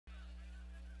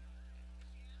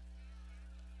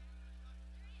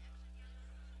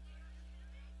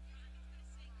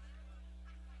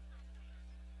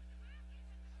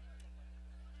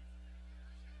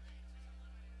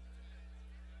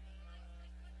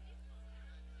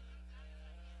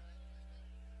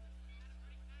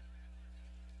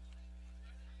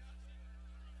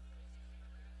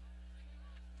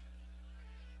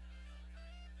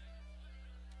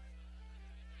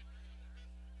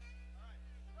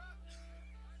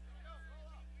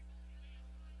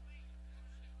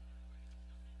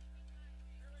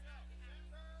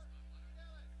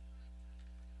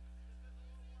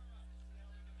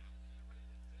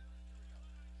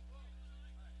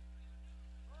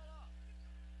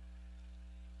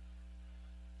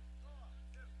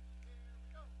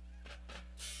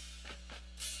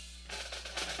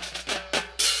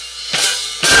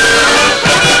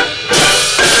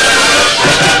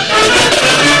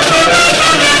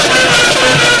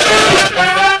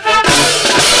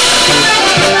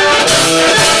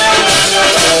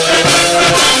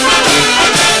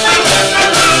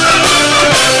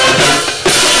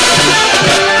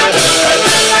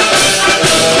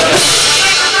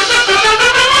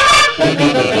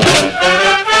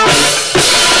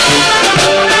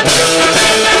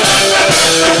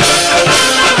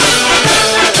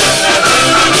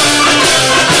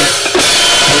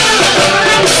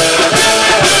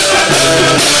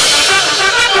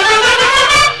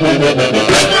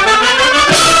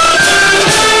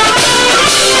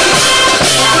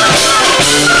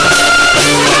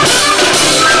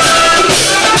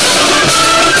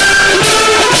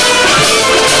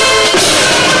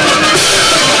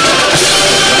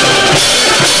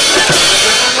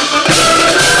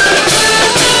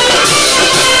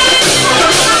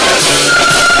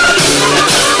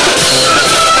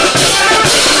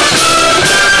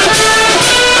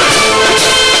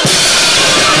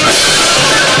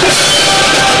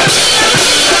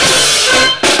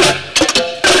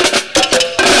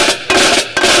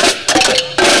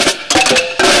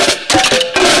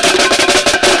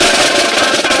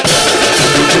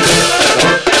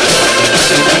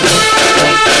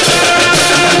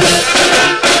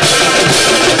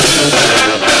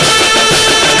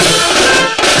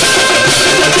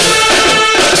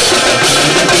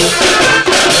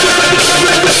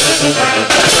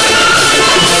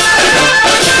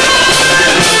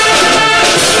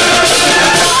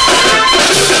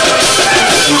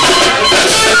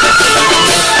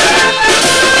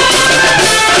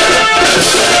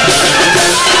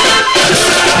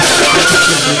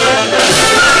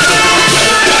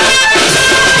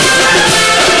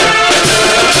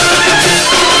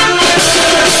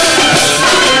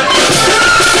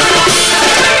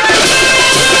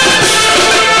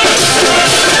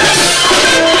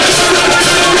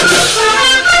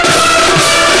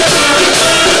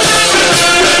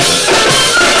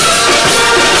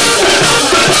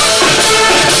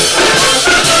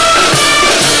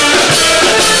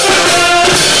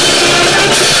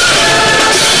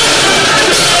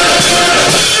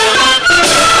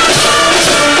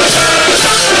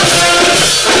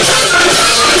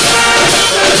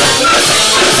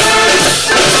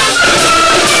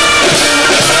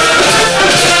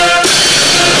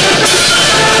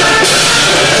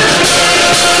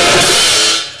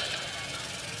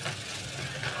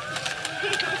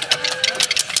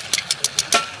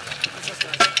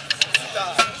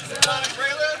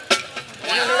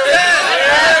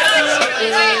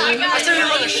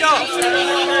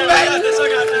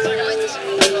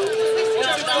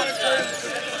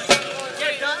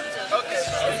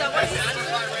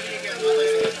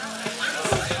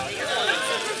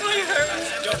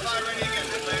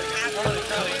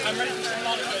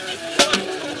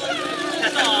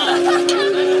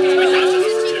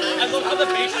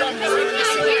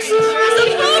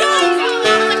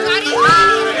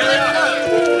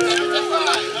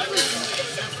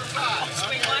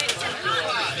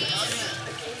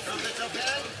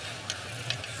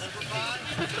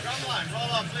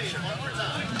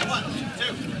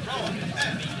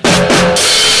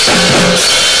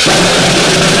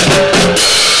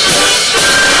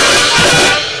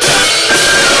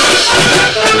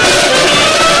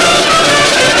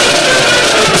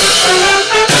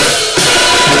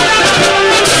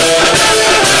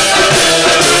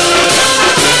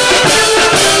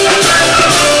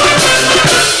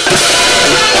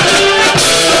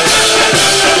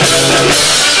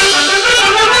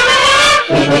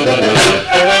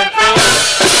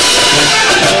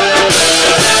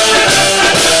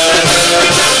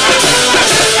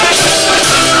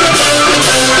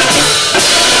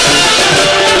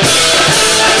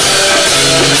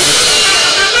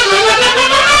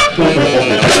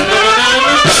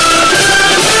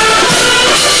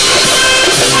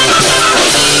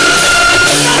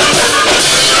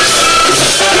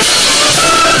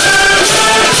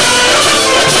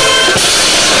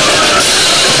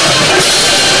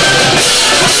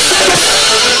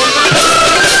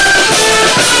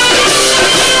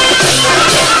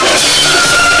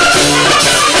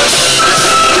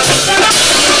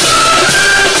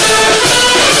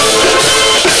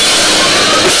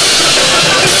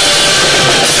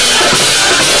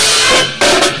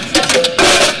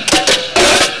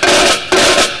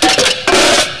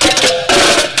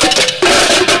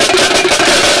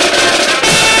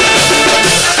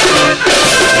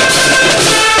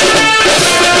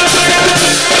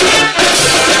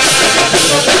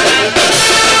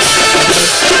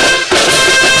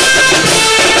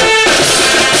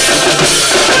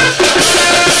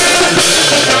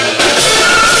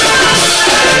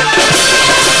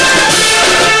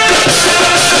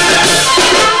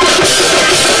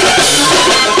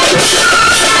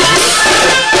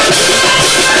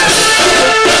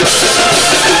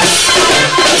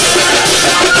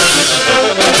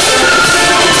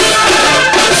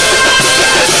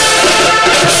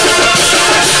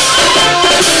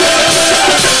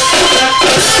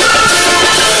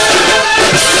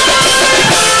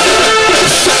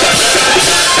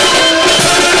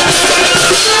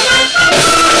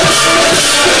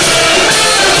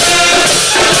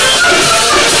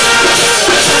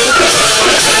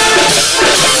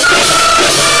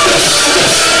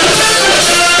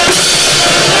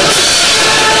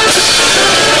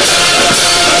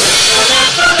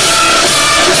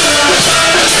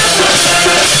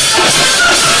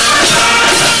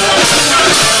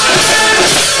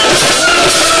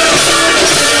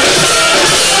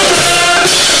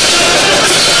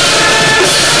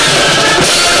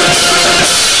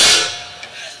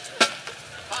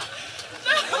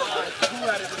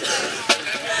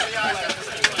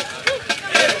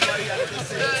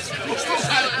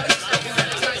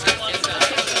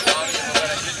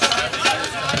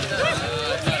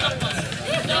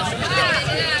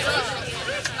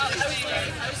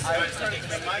The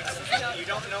mics, you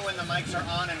don't know when the mics are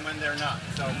on and when they're not.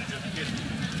 So just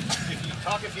if you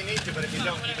talk if you need to, but if you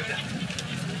don't, keep it down.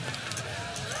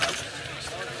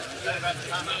 Is that about the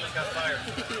time I got fired?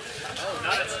 Oh,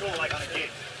 not at school, like on a gig.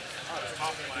 I was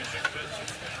talking when I shouldn't have been.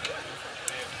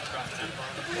 Dropped an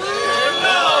F-bomb.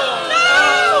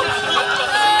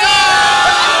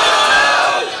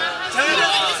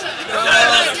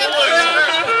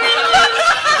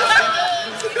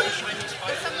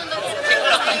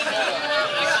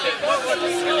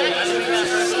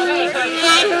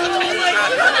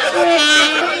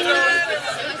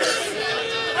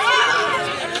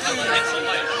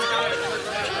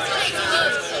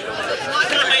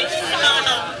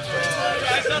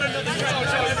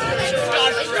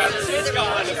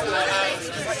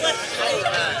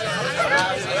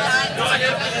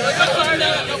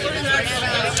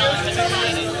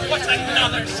 What's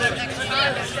another 7?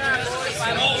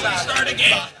 Oh, start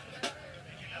again.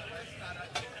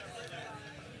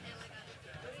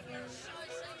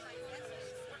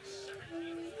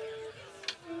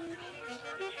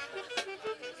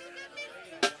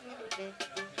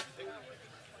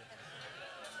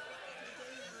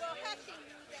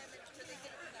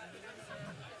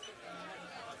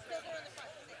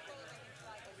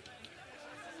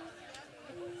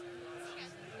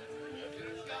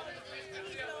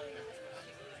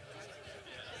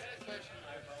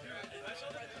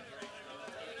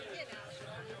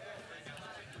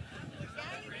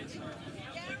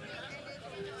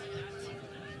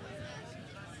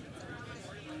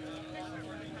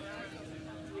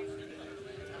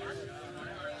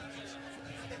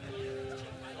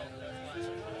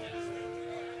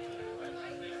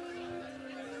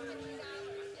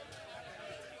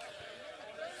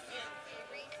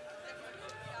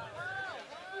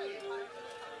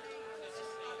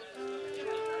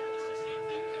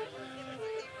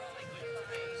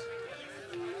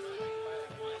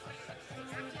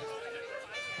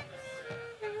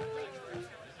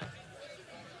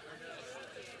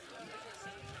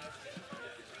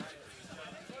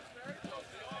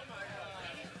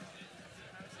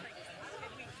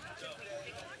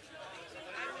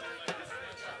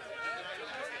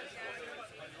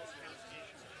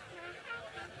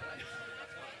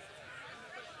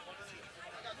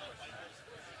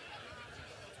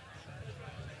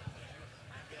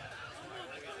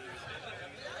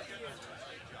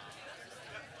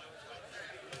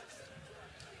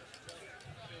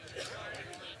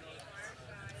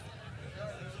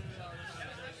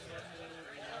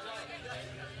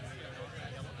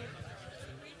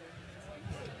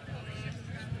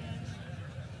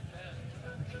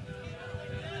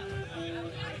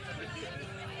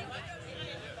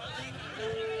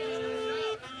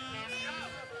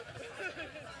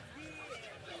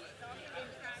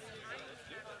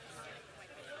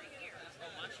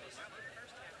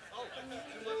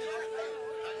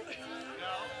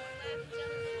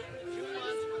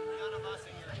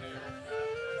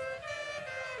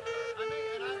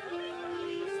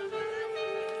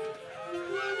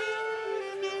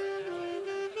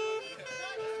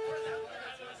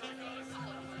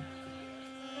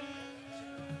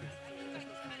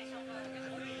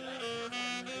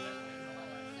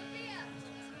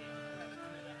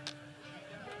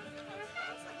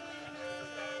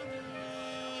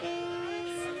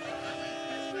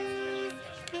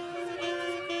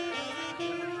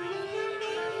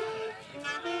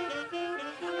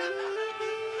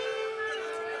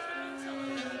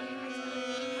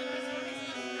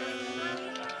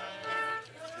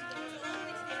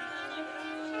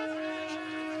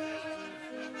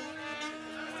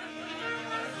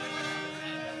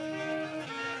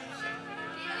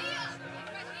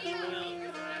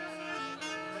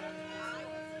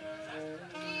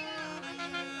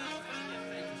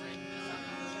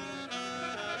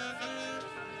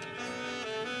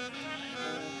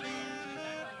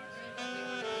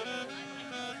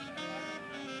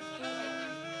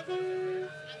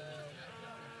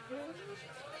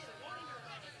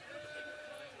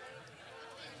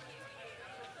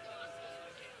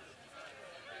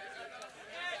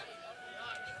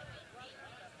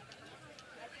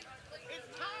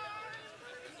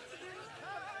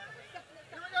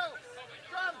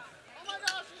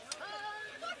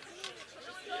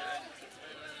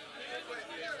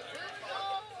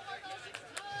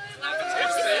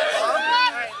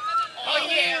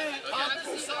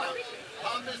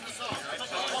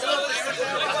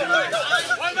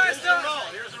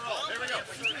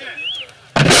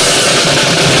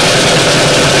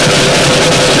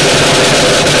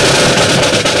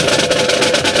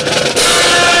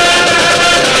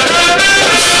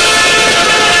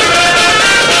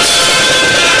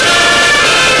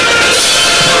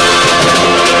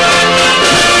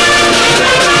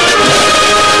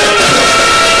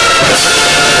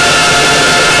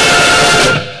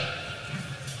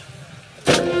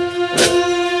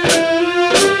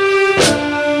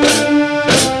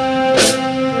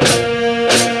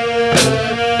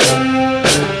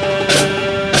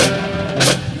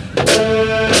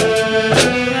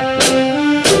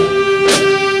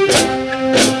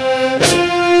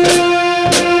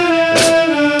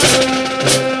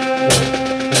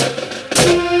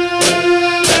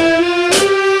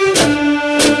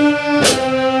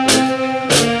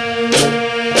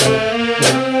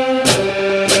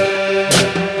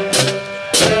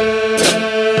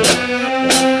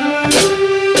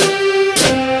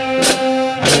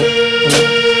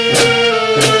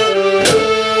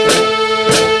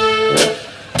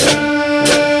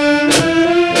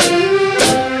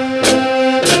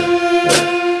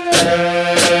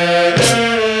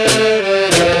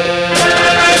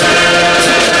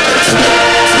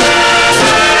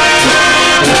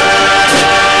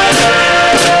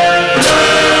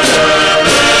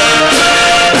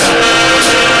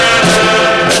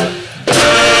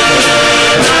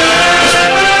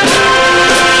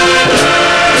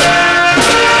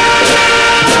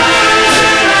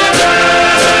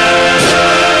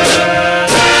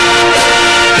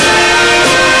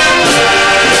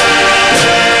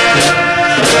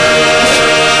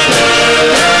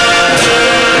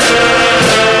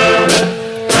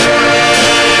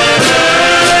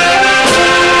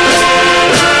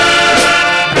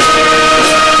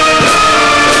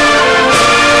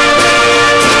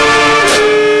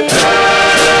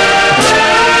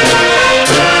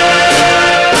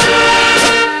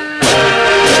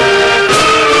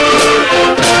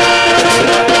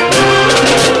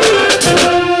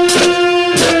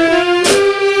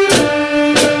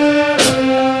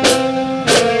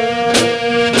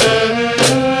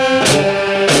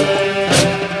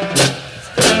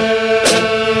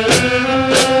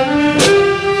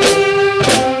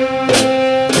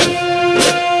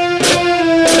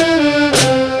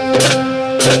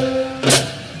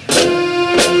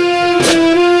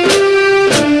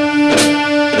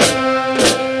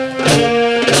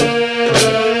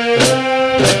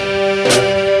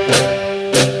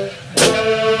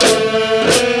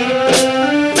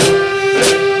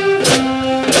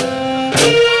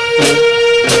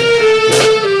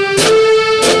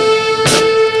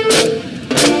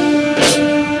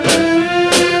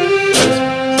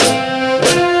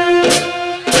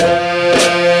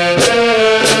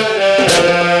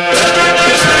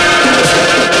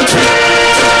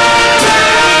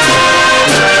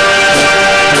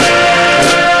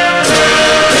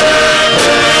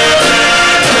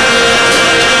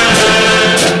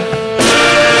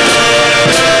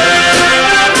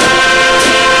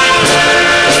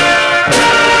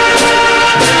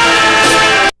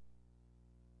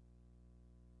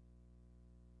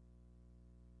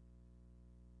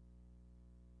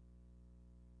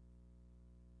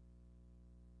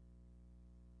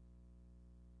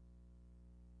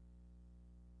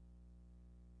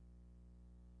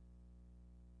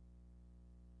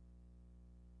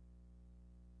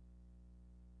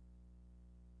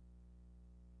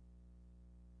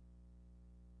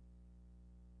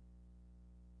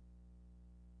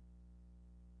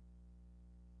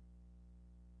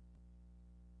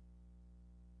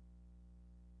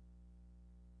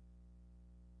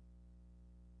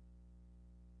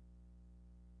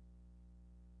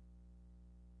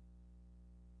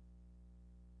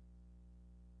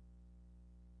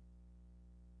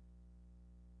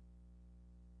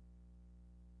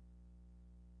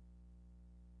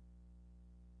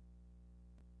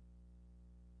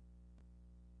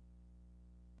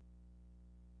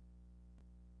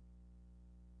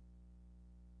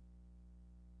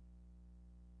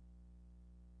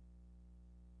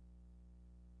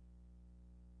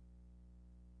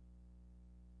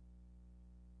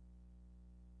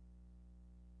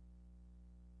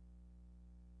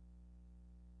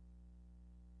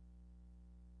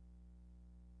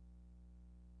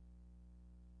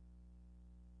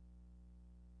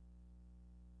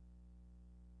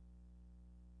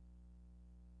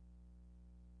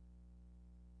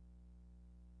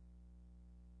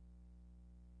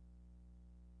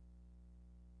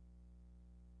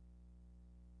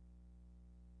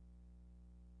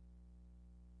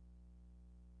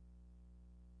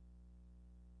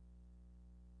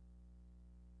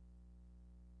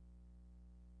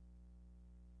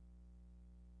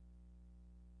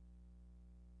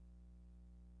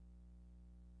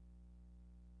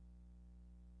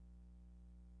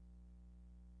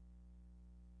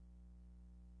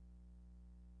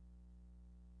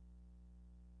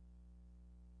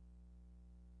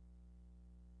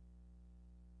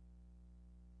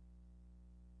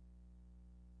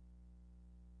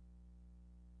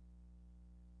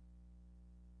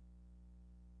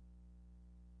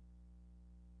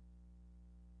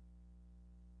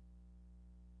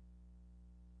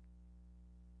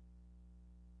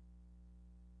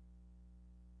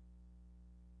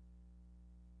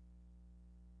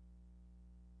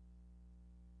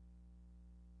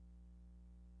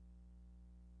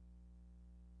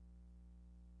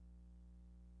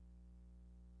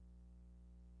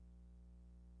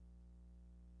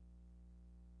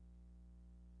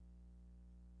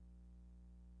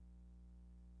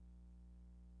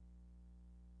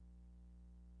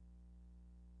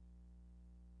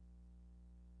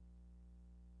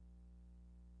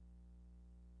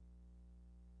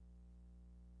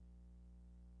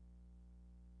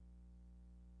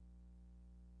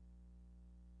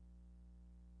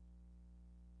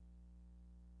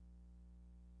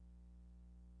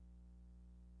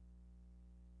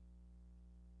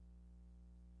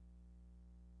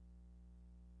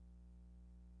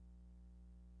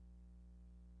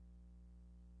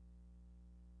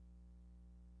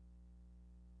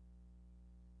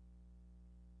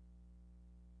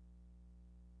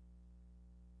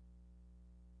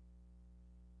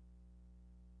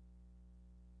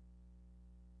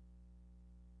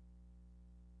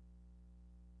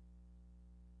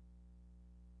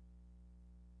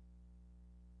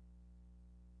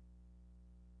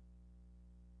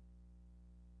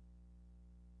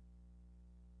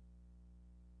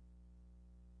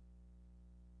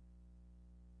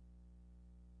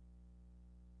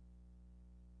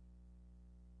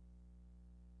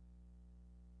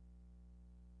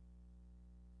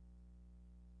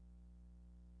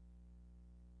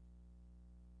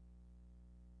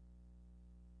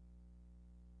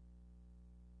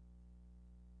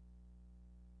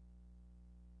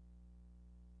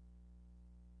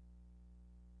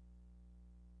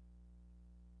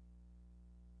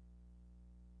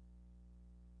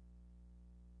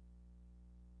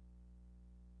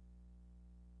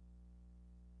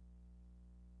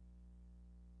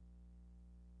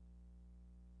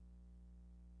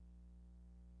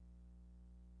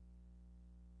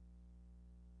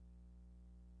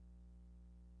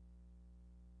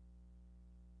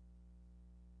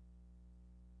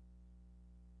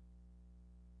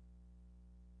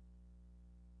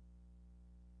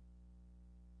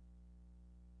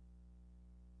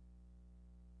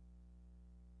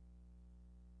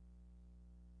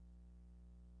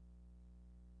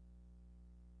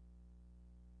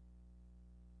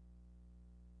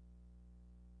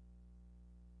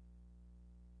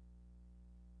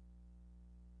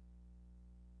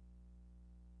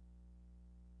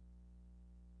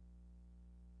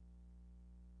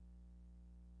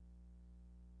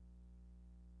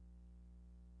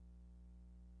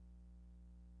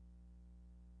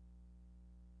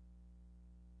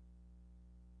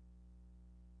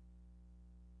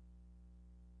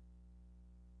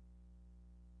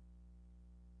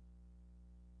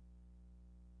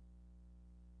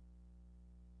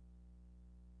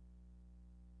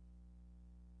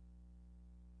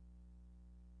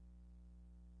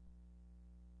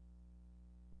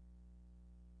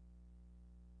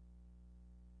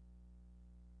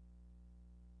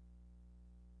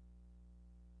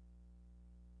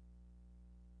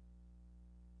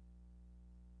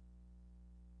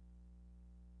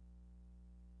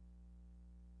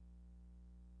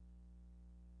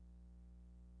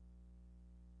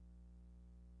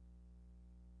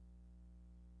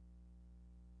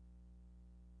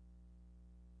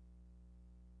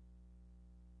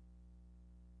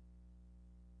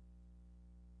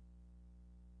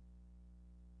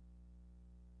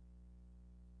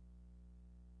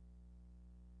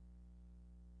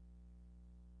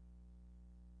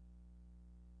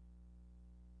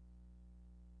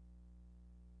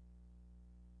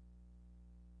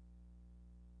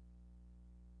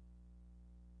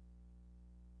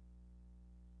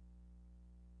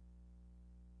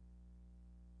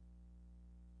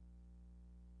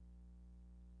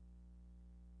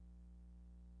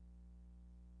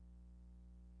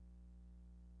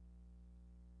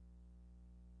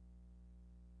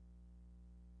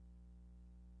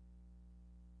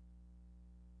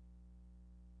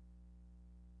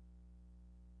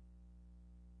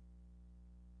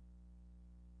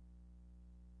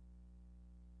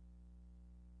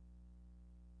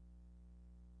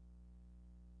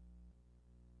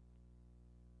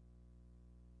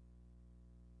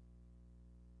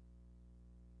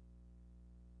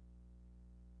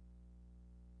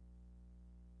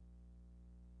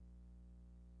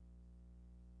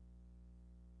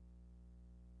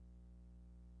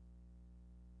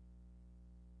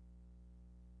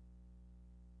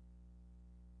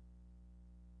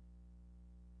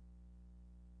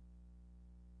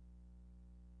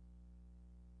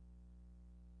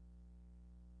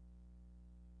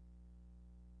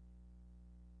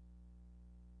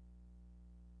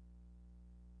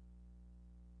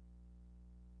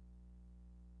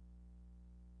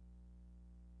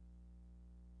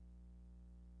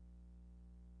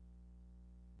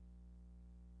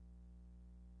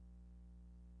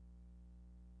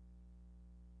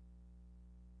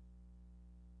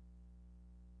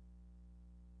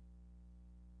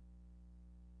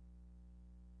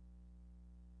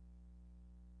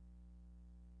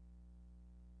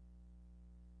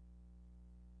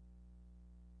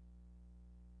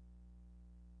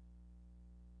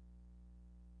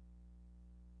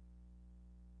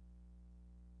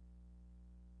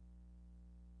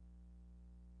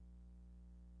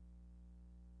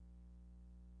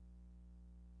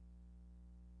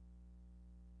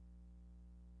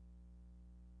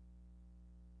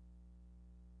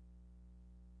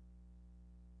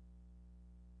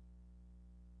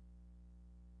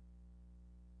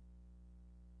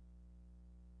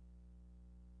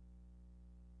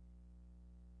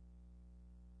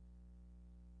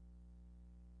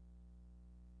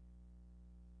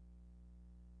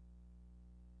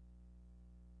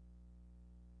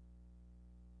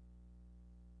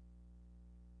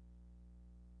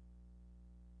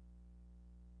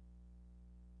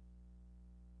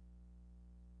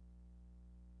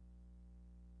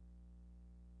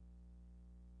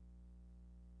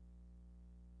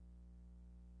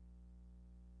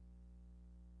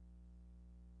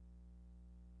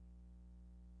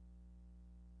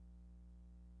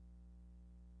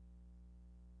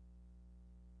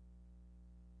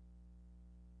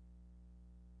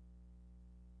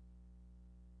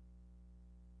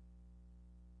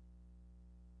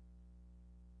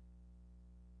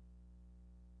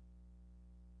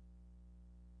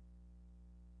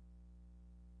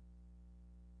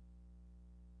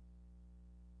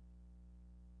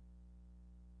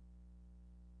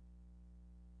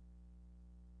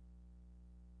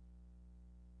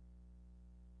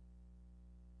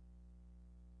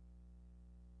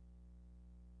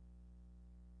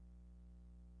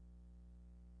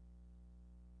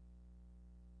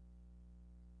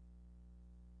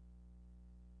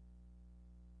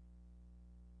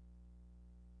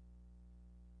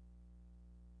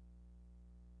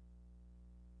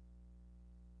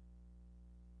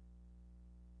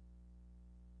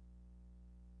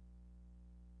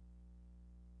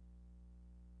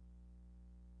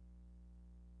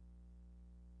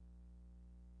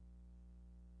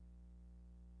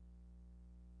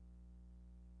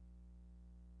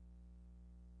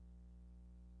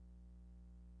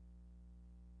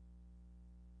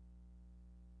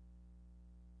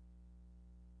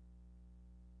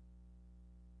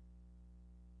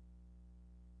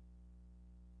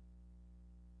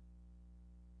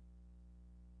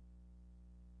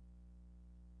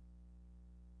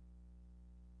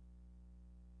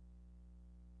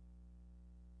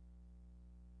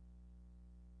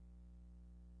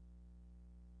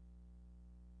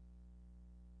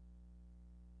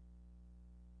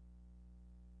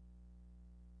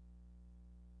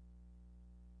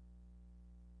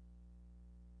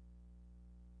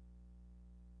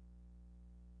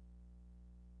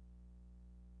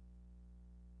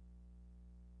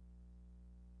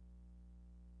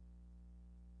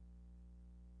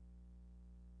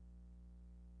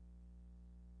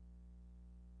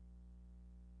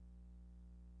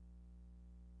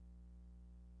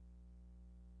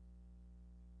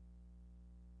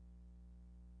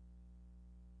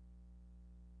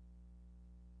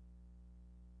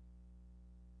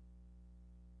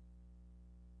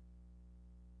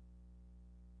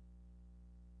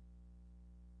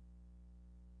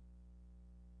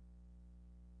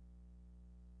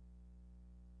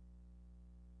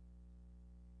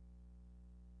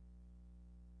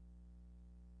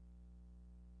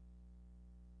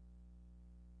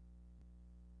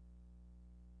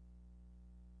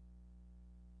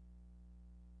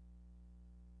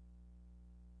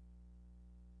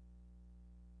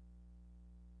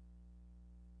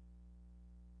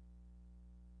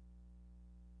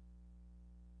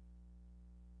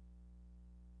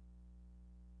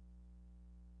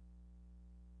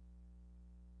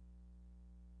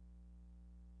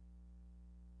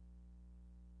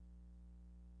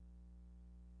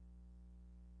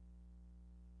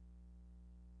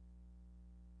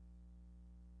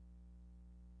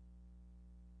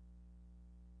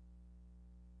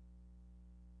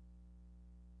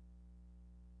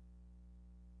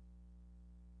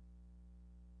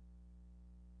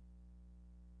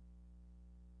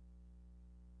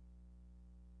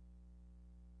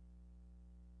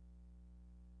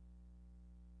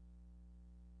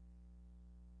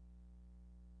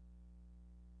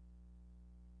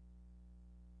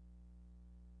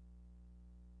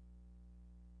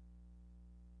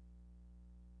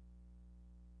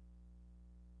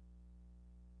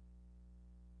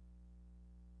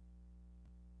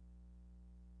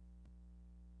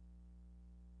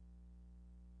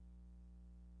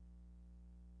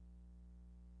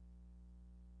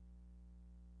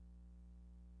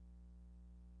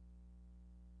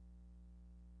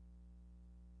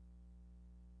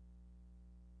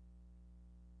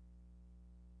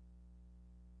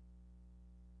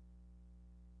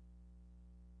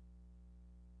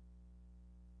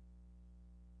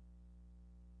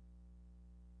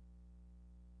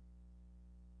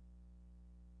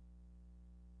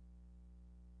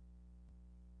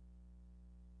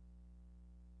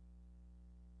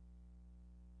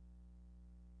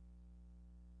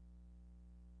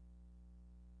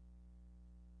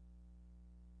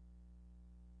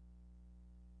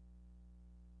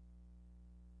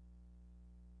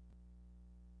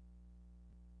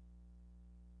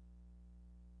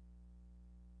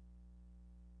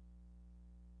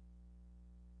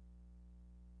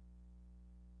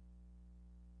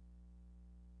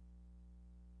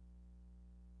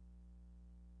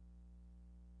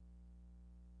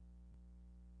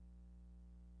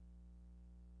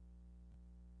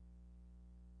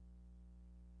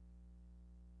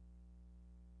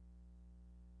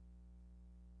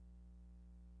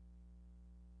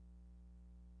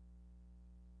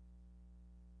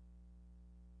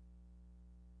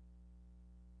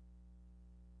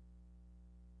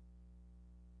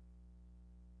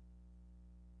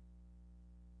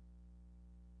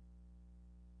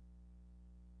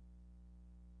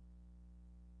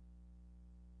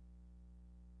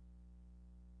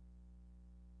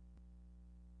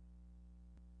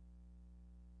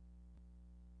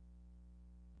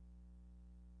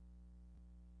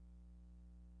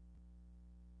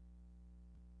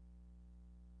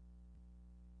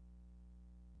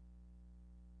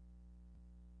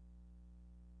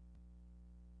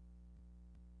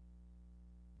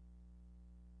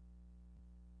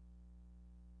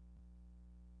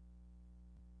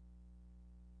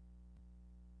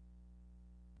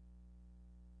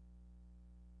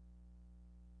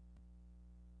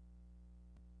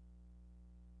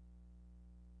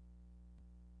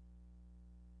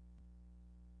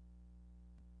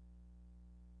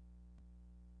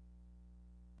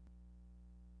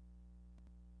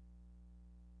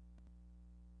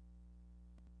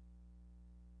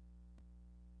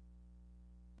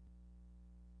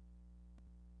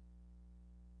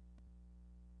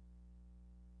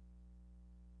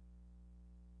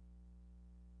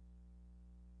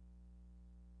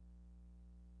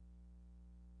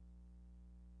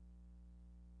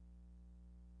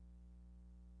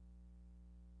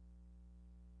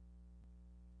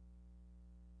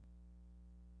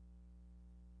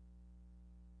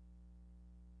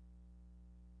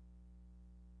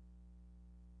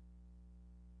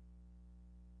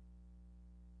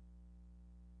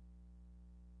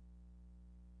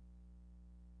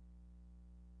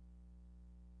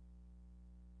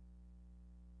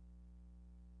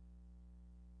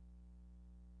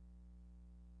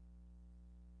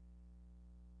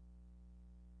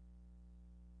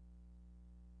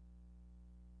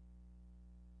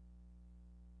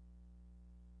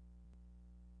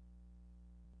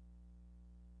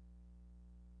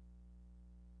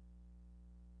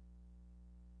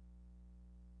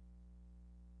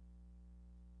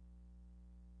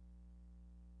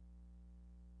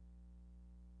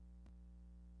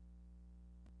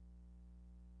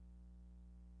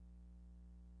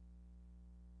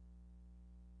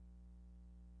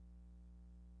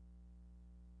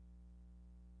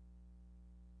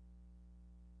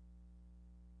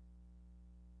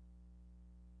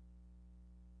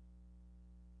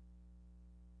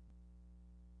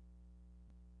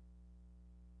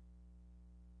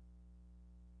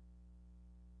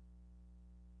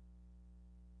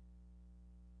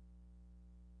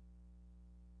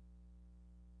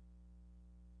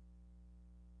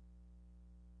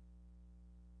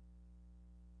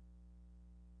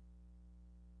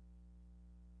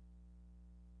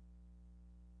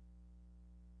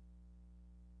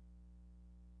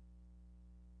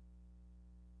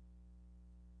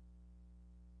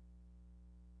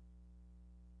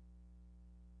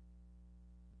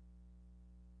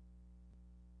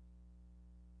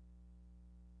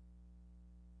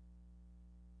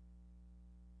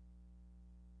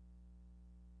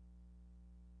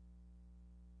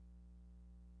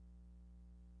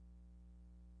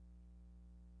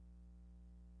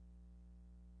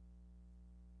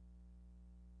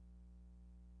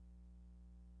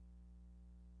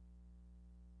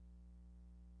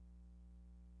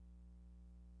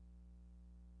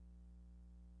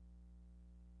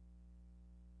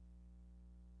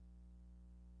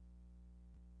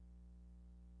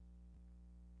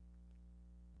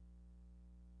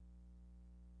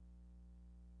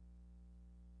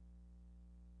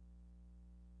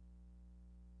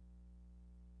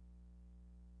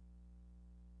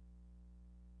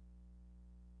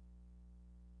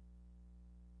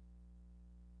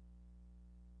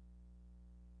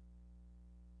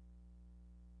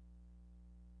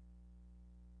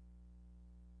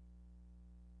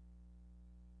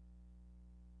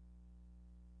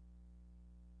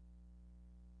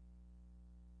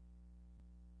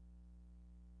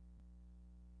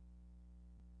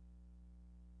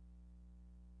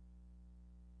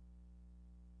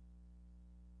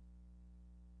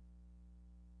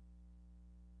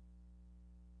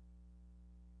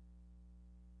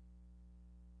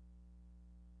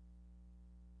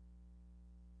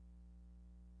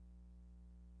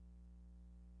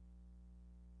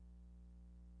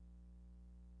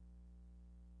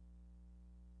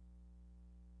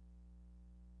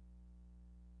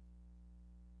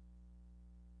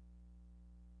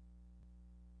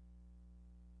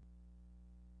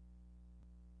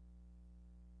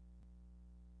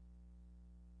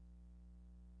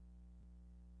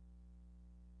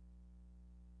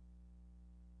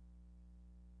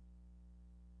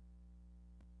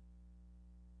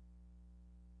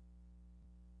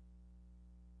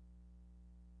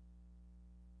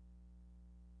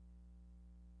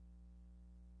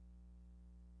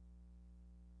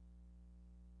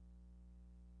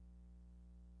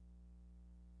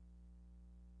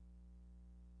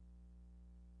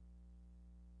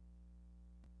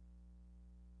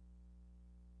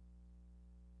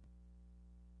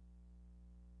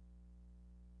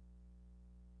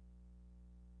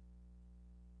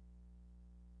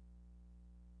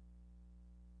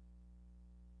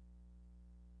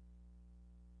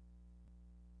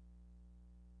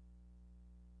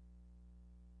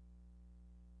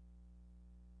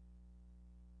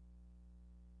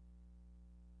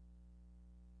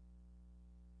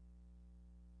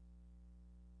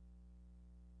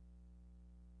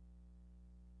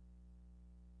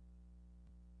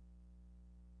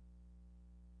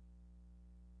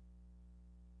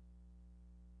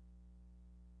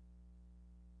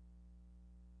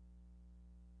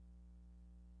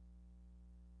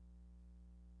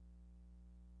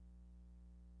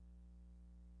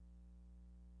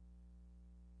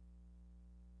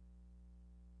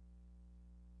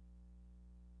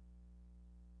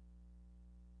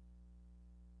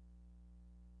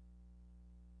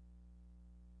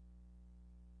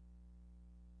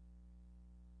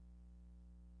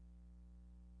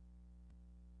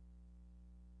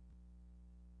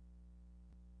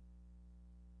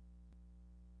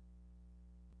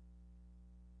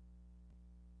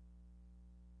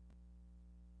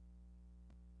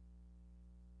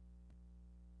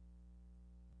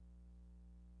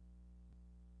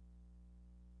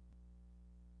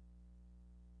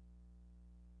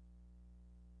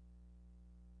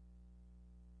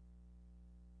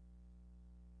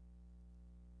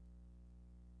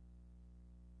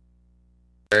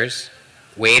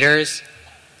 waiters,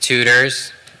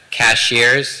 tutors,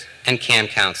 cashiers, and camp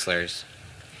counselors.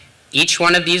 Each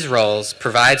one of these roles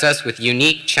provides us with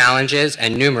unique challenges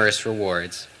and numerous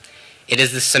rewards. It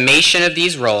is the summation of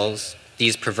these roles,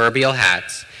 these proverbial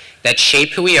hats, that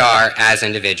shape who we are as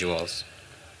individuals.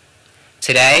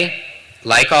 Today,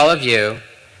 like all of you,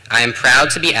 I am proud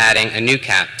to be adding a new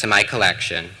cap to my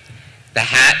collection, the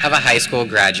hat of a high school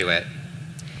graduate.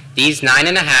 These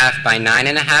 9.5 by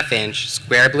 9.5 inch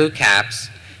square blue caps,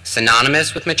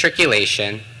 synonymous with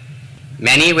matriculation,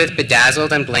 many with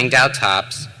bedazzled and blinged out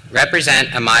tops,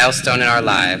 represent a milestone in our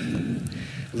life,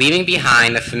 leaving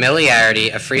behind the familiarity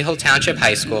of Freehold Township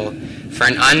High School for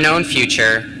an unknown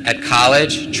future at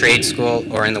college, trade school,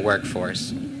 or in the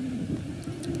workforce.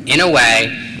 In a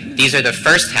way, these are the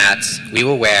first hats we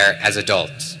will wear as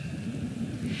adults.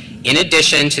 In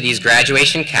addition to these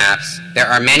graduation caps, there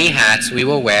are many hats we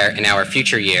will wear in our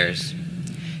future years.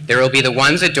 There will be the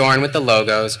ones adorned with the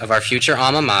logos of our future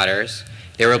alma maters.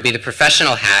 There will be the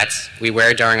professional hats we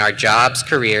wear during our jobs,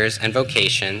 careers, and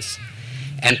vocations,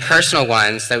 and personal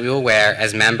ones that we will wear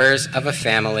as members of a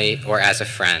family or as a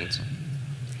friend.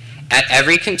 At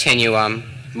every continuum,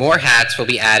 more hats will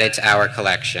be added to our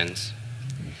collections.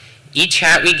 Each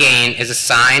hat we gain is a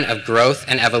sign of growth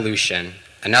and evolution,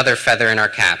 another feather in our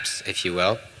caps, if you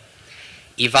will,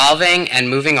 evolving and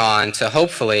moving on to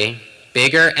hopefully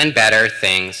bigger and better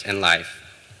things in life.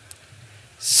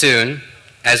 Soon,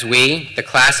 as we, the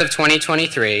class of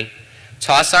 2023,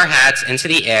 toss our hats into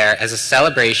the air as a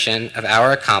celebration of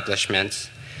our accomplishments,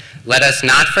 let us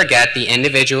not forget the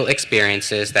individual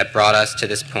experiences that brought us to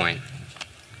this point.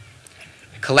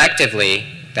 Collectively,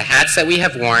 the hats that we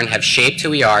have worn have shaped who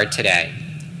we are today.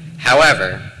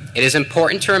 However, it is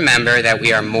important to remember that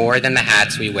we are more than the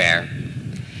hats we wear.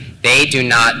 They do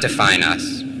not define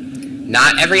us.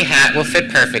 Not every hat will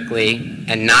fit perfectly,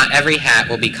 and not every hat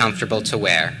will be comfortable to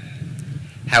wear.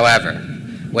 However,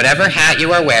 whatever hat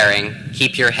you are wearing,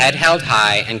 keep your head held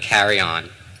high and carry on.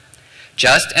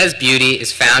 Just as beauty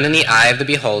is found in the eye of the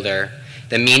beholder,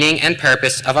 the meaning and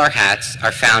purpose of our hats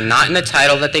are found not in the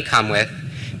title that they come with,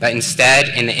 but instead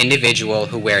in the individual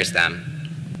who wears them.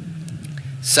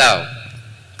 So,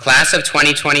 class of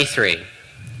 2023,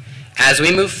 as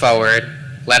we move forward,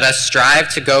 let us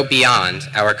strive to go beyond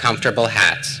our comfortable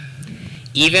hats,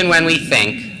 even when we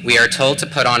think we are told to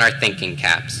put on our thinking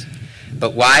caps.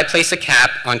 But why place a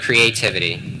cap on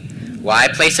creativity? Why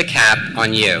place a cap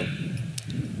on you?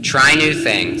 Try new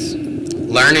things,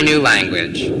 learn a new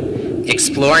language,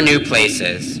 explore new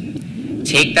places,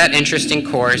 take that interesting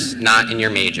course not in your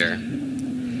major,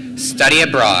 study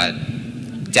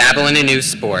abroad, dabble in a new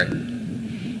sport,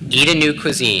 eat a new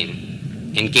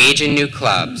cuisine, engage in new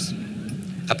clubs,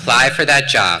 apply for that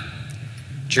job,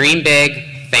 dream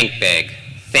big,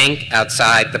 think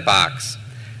outside the box,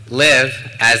 live,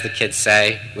 as the kids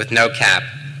say, with no cap,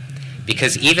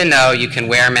 because even though you can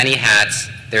wear many hats,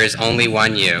 there is only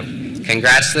one you.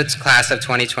 Congrats to the class of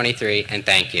 2023, and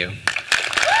thank you.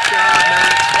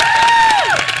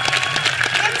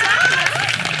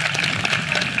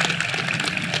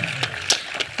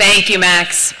 Thank you,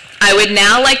 Max. I would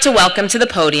now like to welcome to the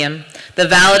podium the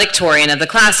valedictorian of the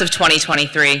class of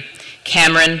 2023,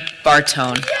 Cameron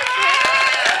Bartone.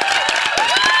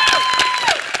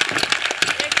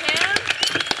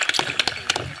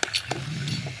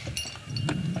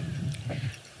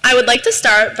 I would like to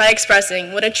start by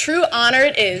expressing what a true honor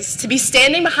it is to be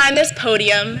standing behind this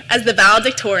podium as the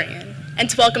valedictorian and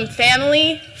to welcome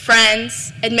family,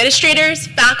 friends, administrators,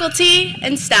 faculty,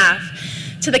 and staff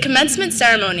to the commencement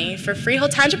ceremony for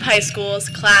Freehold Township High School's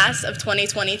class of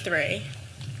 2023.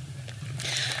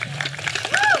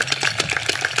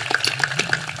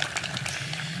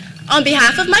 On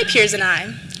behalf of my peers and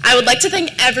I would like to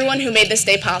thank everyone who made this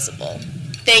day possible.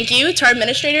 Thank you to our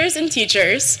administrators and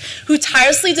teachers who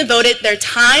tirelessly devoted their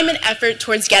time and effort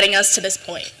towards getting us to this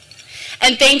point.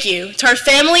 And thank you to our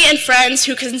family and friends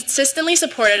who consistently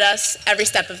supported us every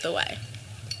step of the way.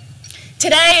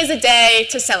 Today is a day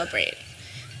to celebrate,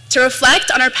 to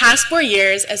reflect on our past 4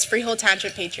 years as Freehold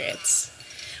Township Patriots.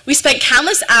 We spent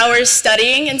countless hours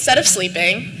studying instead of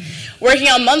sleeping, working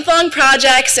on month-long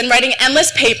projects and writing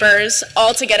endless papers,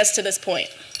 all to get us to this point.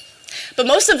 But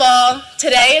most of all,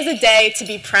 today is a day to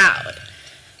be proud,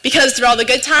 because through all the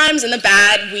good times and the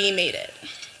bad, we made it.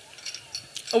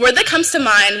 A word that comes to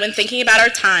mind when thinking about our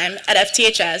time at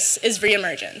FTHS is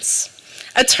reemergence,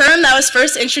 a term that was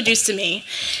first introduced to me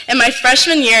in my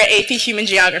freshman year AP Human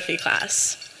Geography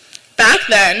class. Back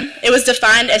then, it was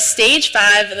defined as stage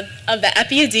 5 of the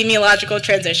epidemiological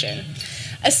transition,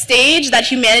 a stage that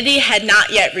humanity had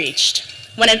not yet reached.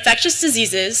 when infectious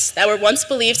diseases that were once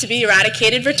believed to be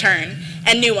eradicated return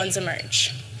and new ones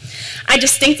emerge. I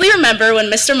distinctly remember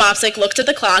when Mr. Mopsick looked at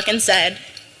the clock and said,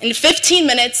 "In 15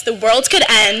 minutes, the world could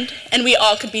end and we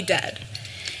all could be dead.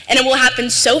 And it will happen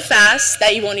so fast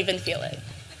that you won't even feel it."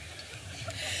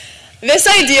 This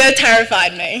idea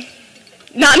terrified me.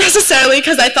 Not necessarily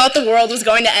because I thought the world was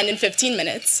going to end in 15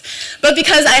 minutes, but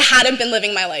because I hadn't been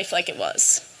living my life like it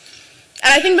was.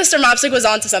 And I think Mr. Mopsick was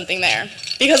onto something there,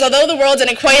 because although the world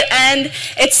didn't quite end,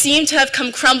 it seemed to have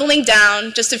come crumbling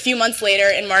down just a few months later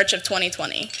in March of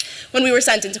 2020, when we were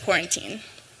sent into quarantine.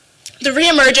 The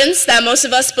reemergence that most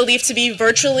of us believed to be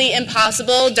virtually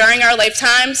impossible during our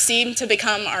lifetime seemed to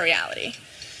become our reality.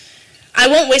 I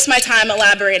won't waste my time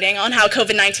elaborating on how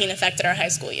COVID-19 affected our high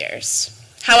school years.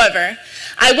 However,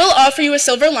 I will offer you a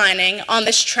silver lining on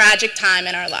this tragic time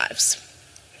in our lives.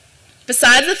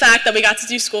 Besides the fact that we got to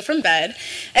do school from bed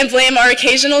and blame our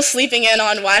occasional sleeping in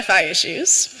on Wi-Fi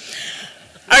issues,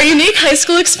 our unique high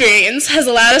school experience has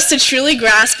allowed us to truly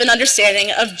grasp an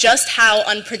understanding of just how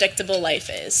unpredictable life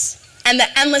is and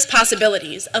the endless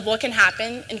possibilities of what can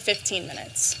happen in 15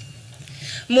 minutes.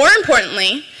 More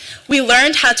importantly, we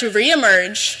learned how to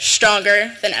reemerge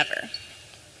stronger than ever.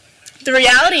 The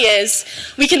reality is,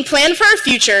 we can plan for our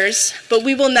futures, but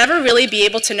we will never really be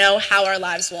able to know how our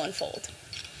lives will unfold.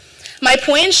 My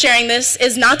point in sharing this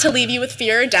is not to leave you with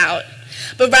fear or doubt,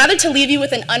 but rather to leave you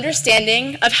with an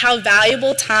understanding of how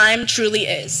valuable time truly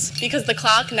is, because the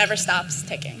clock never stops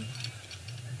ticking.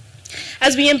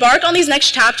 As we embark on these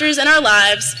next chapters in our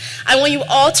lives, I want you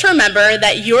all to remember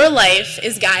that your life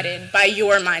is guided by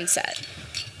your mindset.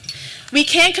 We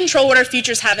can't control what our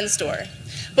futures have in store,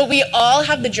 but we all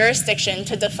have the jurisdiction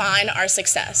to define our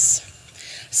success.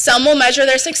 Some will measure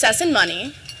their success in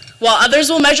money, while others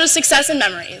will measure success in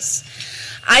memories.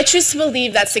 I choose to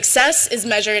believe that success is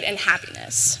measured in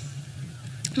happiness.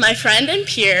 My friend and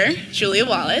peer, Julia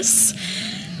Wallace,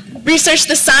 researched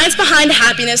the science behind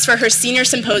happiness for her senior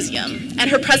symposium, and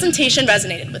her presentation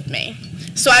resonated with me,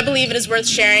 so I believe it is worth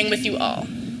sharing with you all.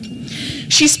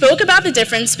 She spoke about the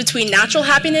difference between natural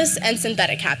happiness and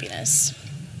synthetic happiness.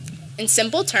 In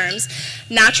simple terms,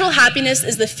 natural happiness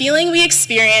is the feeling we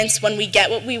experience when we get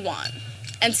what we want,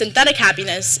 and synthetic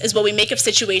happiness is what we make of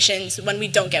situations when we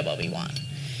don't get what we want.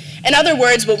 In other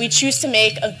words, what we choose to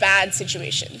make of bad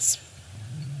situations.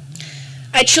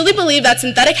 I truly believe that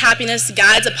synthetic happiness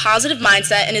guides a positive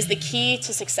mindset and is the key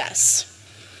to success.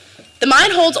 The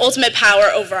mind holds ultimate power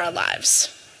over our lives.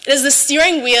 It is the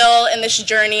steering wheel in this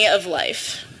journey of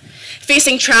life.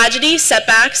 Facing tragedy,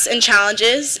 setbacks, and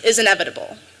challenges is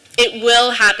inevitable. It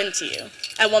will happen to you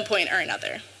at one point or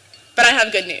another. But I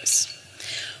have good news.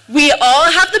 We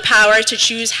all have the power to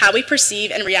choose how we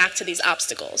perceive and react to these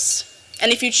obstacles.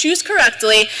 And if you choose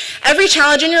correctly, every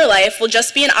challenge in your life will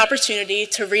just be an opportunity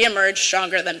to reemerge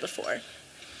stronger than before.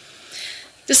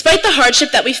 Despite the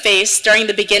hardship that we faced during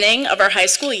the beginning of our high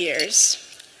school years,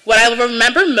 what I will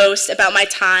remember most about my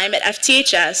time at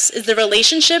FTHS is the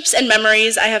relationships and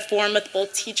memories I have formed with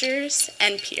both teachers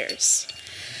and peers.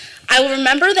 I will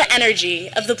remember the energy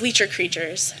of the bleacher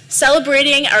creatures,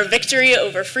 celebrating our victory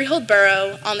over Freehold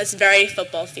Borough on this very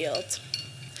football field.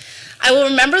 I will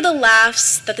remember the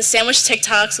laughs that the sandwich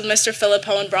TikToks with Mr.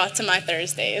 Philippone brought to my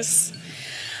Thursdays.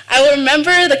 I will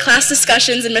remember the class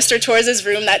discussions in Mr. Torres'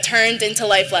 room that turned into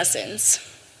life lessons.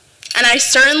 And I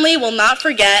certainly will not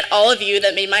forget all of you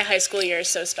that made my high school years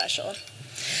so special.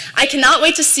 I cannot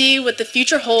wait to see what the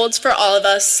future holds for all of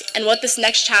us and what this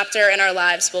next chapter in our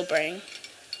lives will bring.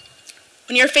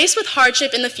 When you're faced with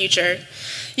hardship in the future,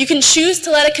 you can choose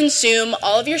to let it consume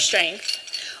all of your strength,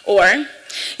 or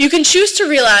you can choose to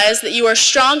realize that you are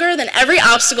stronger than every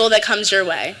obstacle that comes your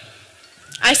way.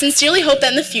 I sincerely hope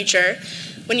that in the future,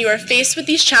 when you are faced with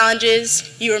these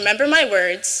challenges, you remember my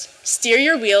words, steer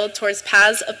your wheel towards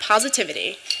paths of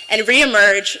positivity, and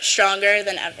reemerge stronger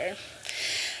than ever.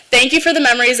 Thank you for the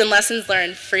memories and lessons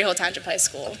learned, Freehold Township High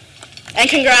School. And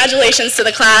congratulations to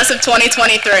the class of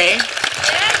 2023.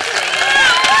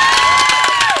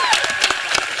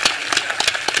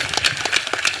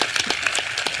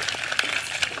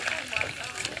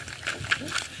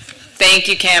 Thank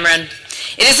you, Cameron.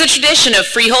 It is a tradition of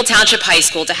Freehold Township High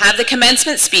School to have the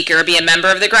commencement speaker be a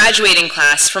member of the graduating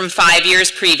class from 5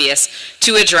 years previous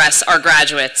to address our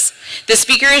graduates. The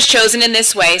speaker is chosen in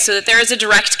this way so that there is a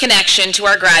direct connection to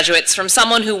our graduates from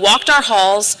someone who walked our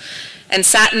halls and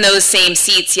sat in those same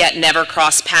seats yet never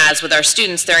crossed paths with our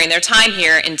students during their time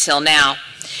here until now.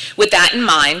 With that in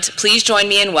mind, please join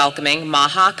me in welcoming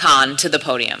Maha Khan to the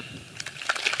podium.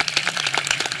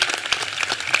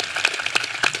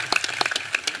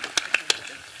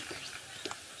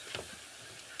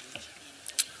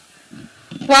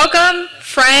 Welcome,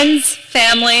 friends,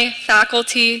 family,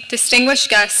 faculty, distinguished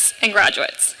guests, and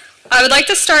graduates. I would like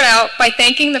to start out by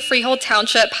thanking the Freehold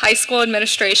Township High School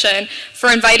administration for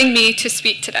inviting me to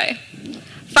speak today.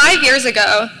 5 years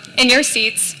ago, in your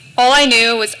seats, all I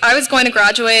knew was I was going to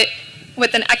graduate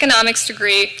with an economics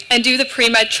degree and do the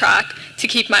pre-med track to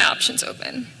keep my options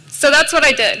open. So that's what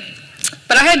I did.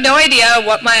 But I had no idea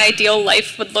what my ideal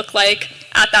life would look like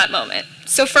at that moment.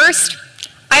 So first,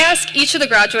 I asked each of the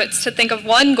graduates to think of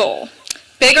one goal,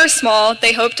 big or small,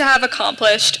 they hope to have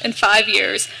accomplished in 5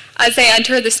 years as they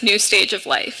enter this new stage of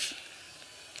life.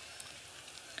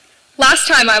 Last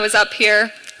time I was up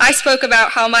here, I spoke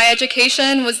about how my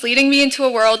education was leading me into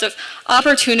a world of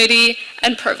opportunity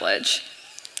and privilege.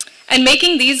 And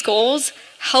making these goals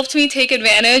helped me take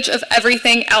advantage of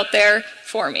everything out there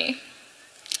for me.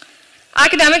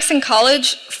 Academics in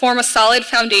college form a solid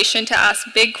foundation to ask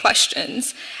big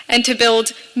questions and to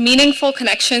build meaningful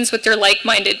connections with your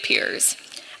like-minded peers.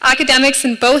 Academics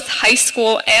in both high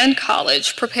school and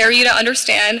college prepare you to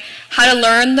understand how to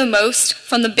learn the most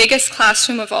from the biggest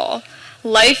classroom of all,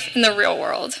 life in the real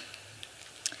world.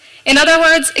 In other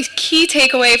words, a key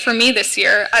takeaway for me this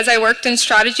year, as I worked in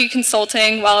strategy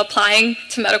consulting while applying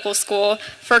to medical school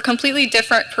for a completely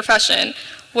different profession,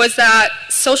 was that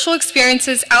social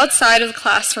experiences outside of the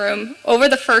classroom over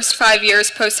the first 5 years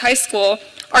post-high school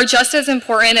are just as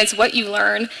important as what you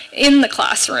learn in the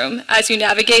classroom as you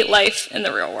navigate life in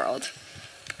the real world.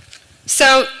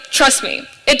 So, trust me,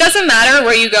 it doesn't matter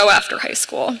where you go after high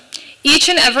school. Each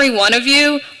and every one of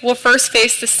you will first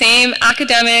face the same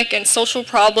academic and social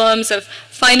problems of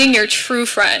finding your true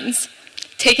friends,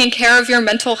 taking care of your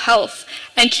mental health,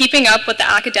 and keeping up with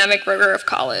the academic rigor of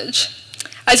college.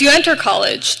 As you enter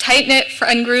college, tight-knit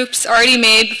friend groups already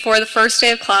made before the first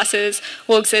day of classes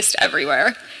will exist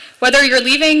everywhere. Whether you're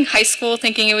leaving high school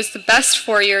thinking it was the best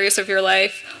 4 years of your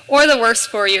life or the worst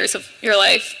 4 years of your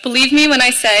life, believe me when I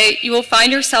say you will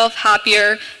find yourself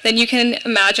happier than you can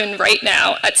imagine right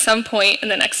now at some point in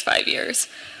the next 5 years.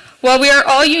 While we are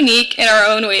all unique in our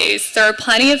own ways, there are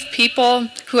plenty of people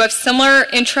who have similar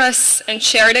interests and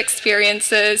shared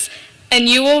experiences, and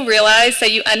you will realize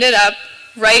that you ended up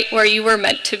right where you were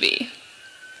meant to be.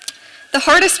 The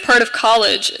hardest part of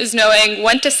college is knowing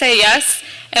when to say yes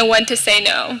and when to say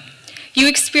no. You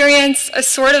experience a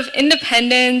sort of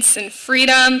independence and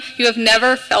freedom you have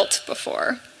never felt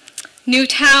before. New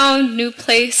town, new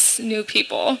place, new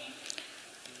people.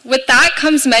 With that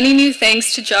comes many new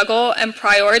things to juggle and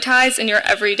prioritize in your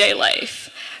everyday life.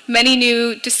 Many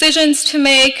new decisions to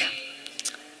make.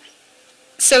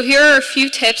 So here are a few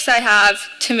tips I have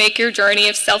to make your journey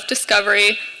of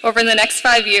self-discovery over the next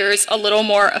 5 years a little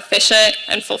more efficient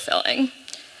and fulfilling.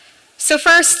 So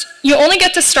first, you only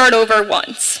get to start over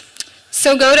once.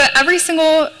 So go to every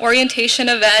single orientation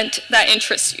event that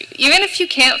interests you, even if you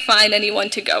can't find anyone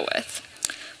to go with.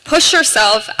 Push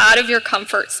yourself out of your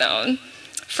comfort zone.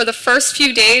 For the first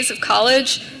few days of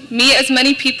college, meet as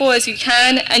many people as you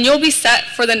can, and you'll be set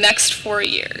for the next 4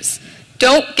 years.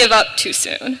 Don't give up too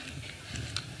soon.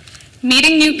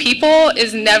 Meeting new people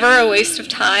is never a waste of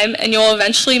time, and you'll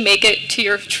eventually make it to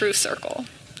your true circle.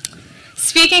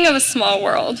 Speaking of a small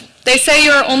world, they say you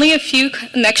are only a few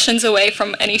connections away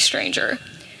from any stranger.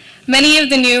 Many of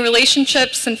the new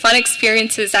relationships and fun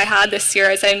experiences I had this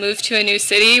year as I moved to a new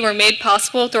city were made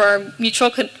possible through our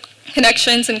mutual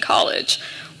connections in college,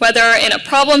 whether in a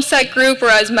problem set group or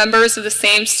as members of the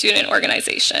same student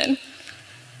organization.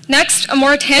 Next, a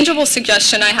more tangible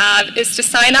suggestion I have is to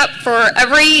sign up for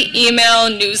every email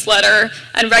newsletter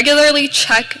and regularly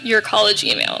check your college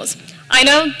emails. I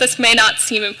know this may not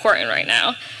seem important right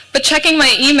now, but checking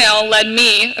my email led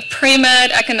me, a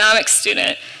pre-med economics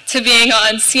student, to being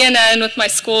on CNN with my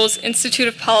school's Institute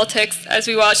of Politics as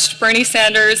we watched Bernie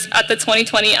Sanders at the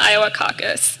 2020 Iowa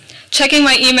caucus. Checking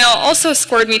my email also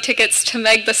scored me tickets to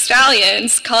Meg Thee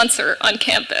Stallion's concert on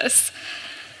campus.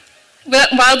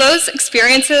 While those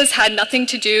experiences had nothing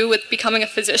to do with becoming a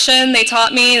physician, they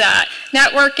taught me that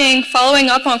networking, following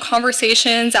up on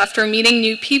conversations after meeting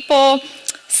new people,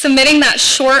 submitting that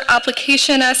short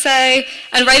application essay,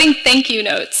 and writing thank you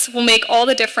notes will make all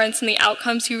the difference in the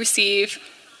outcomes you receive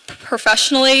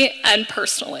professionally and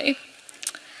personally.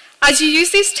 As you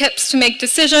use these tips to make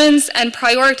decisions and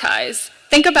prioritize,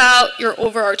 think about your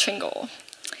overarching goal.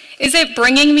 Is it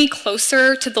bringing me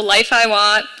closer to the life I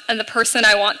want and the person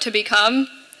I want to become?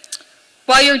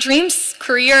 While your dreams,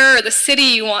 career, or the city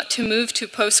you want to move to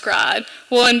post-grad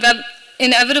will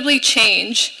inevitably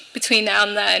change between now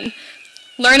and then,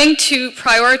 learning to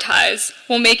prioritize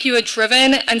will make you a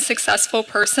driven and successful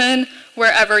person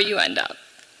wherever you end up.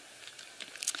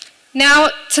 Now,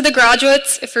 to the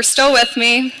graduates, if you're still with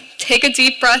me, take a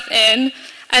deep breath in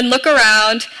and look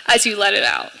around as you let it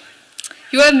out.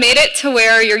 You have made it to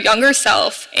where your younger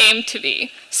self aimed to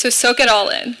be, so soak it all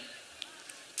in.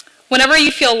 Whenever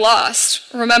you feel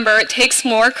lost, remember it takes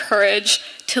more courage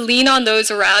to lean on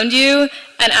those around you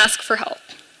and ask for help.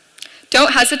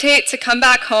 Don't hesitate to come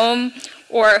back home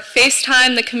or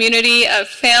FaceTime the community of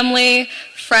family,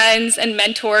 friends, and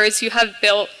mentors you have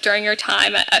built during your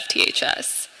time at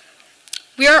FTHS.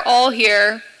 We are all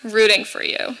here rooting for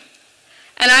you.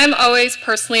 And I'm always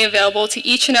personally available to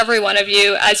each and every one of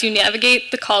you as you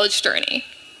navigate the college journey.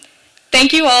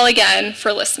 Thank you all again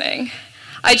for listening.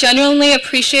 I genuinely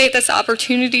appreciate this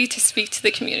opportunity to speak to the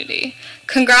community.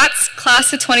 Congrats,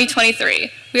 class of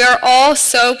 2023. We are all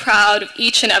so proud of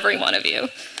each and every one of you.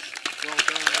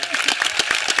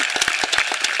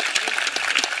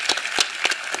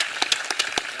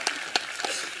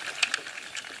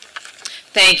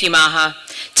 Thank you, Maha.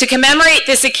 To commemorate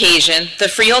this occasion, the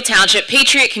Freehold Township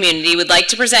Patriot community would like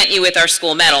to present you with our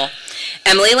school medal.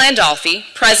 Emily Landolfi,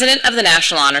 President of the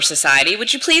National Honor Society,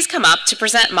 would you please come up to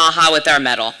present Maha with our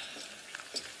medal?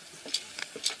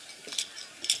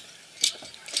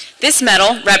 This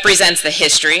medal represents the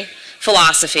history,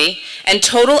 philosophy, and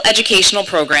total educational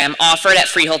program offered at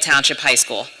Freehold Township High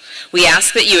School. We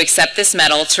ask that you accept this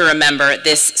medal to remember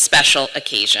this special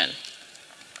occasion.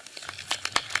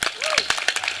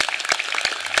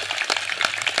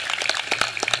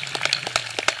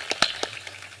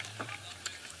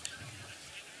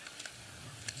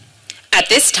 At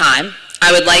this time,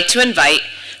 I would like to invite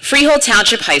Freehold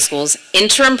Township High School's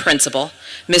interim principal,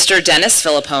 Mr. Dennis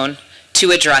Philippone,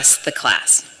 to address the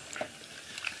class.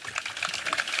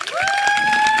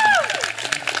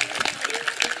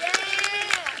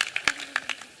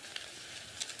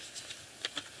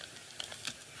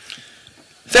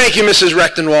 Thank you, Mrs.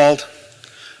 Rechtenwald.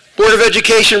 Board of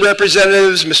Education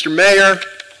representatives, Mr. Mayor,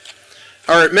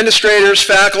 our administrators,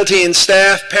 faculty and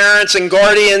staff, parents and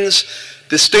guardians,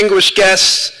 distinguished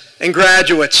guests, and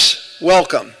graduates,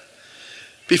 welcome.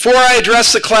 Before I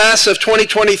address the class of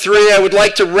 2023, I would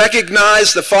like to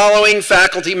recognize the following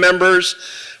faculty members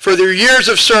for their years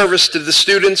of service to the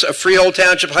students of Freehold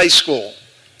Township High School.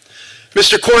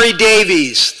 Mr. Corey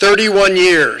Davies, 31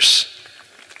 years.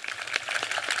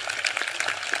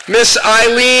 Miss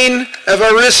Eileen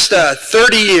Evarista,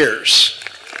 30 years.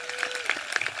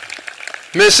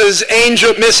 Mrs.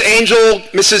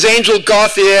 Angel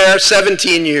Gauthier,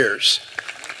 17 years.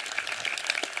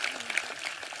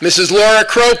 Mrs. Laura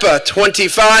Kropa,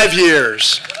 25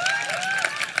 years.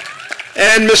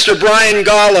 And Mr. Brian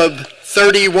Golub,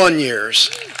 31 years.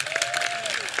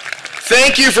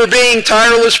 Thank you for being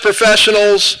tireless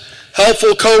professionals,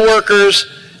 helpful co-workers,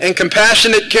 and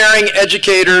compassionate, caring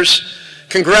educators.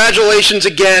 Congratulations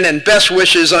again and best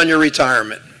wishes on your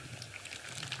retirement.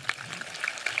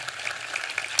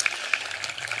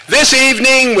 This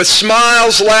evening, with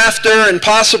smiles, laughter, and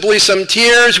possibly some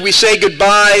tears, we say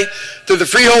goodbye to the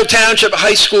Freehold Township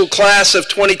High School class of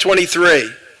 2023.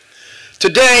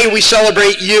 Today, we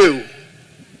celebrate you.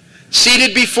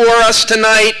 Seated before us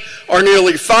tonight are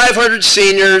nearly 500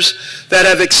 seniors that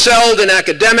have excelled in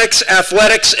academics,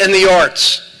 athletics, and the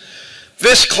arts.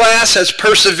 This class has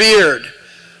persevered.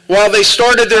 While they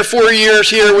started their 4 years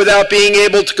here without being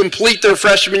able to complete their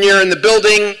freshman year in the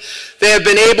building, they have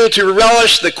been able to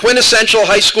relish the quintessential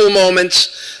high school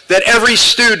moments that every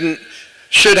student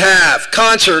should have.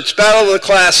 Concerts, battle of the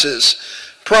classes,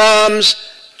 proms,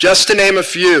 just to name a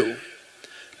few.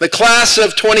 The class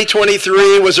of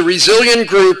 2023 was a resilient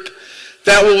group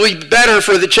that will be better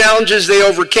for the challenges they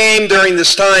overcame during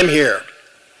this time here.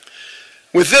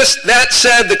 With that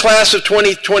said, the class of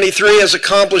 2023 has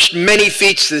accomplished many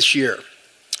feats this year.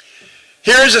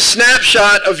 Here's a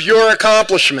snapshot of your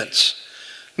accomplishments.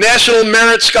 National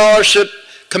Merit Scholarship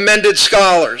Commended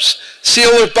Scholars,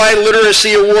 Seal of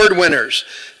Biliteracy Award winners,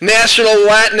 National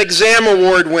Latin Exam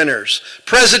Award winners,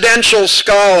 Presidential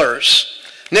Scholars,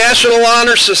 National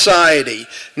Honor Society,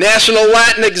 National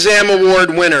Latin Exam Award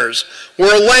winners,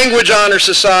 World Language Honor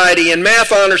Society and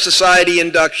Math Honor Society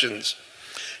inductions.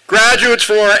 Graduates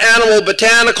from our Animal,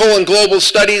 Botanical, and Global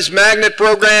Studies magnet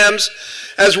programs,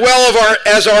 as well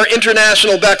as our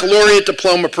International Baccalaureate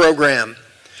Diploma program.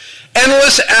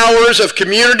 Endless hours of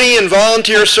community and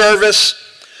volunteer service,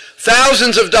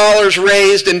 thousands of dollars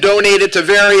raised and donated to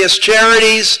various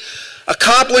charities,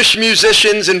 accomplished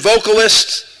musicians and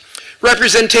vocalists,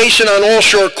 representation on All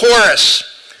Shore Chorus,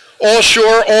 All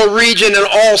Shore, All Region, and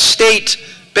All State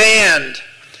Band,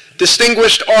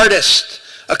 distinguished artists,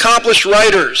 accomplished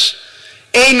writers,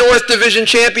 A North Division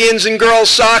champions in girls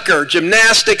soccer,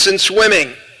 gymnastics, and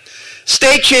swimming,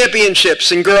 state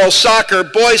championships in girls soccer,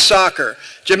 boys soccer,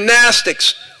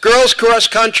 gymnastics, girls cross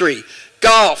country,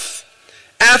 golf,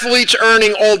 athletes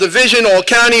earning all division, all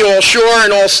county, all shore,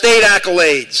 and all state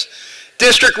accolades,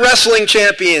 district wrestling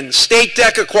champions, state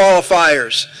DECA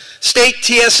qualifiers, state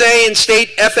TSA and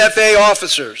state FFA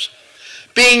officers,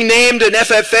 being named an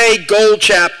FFA Gold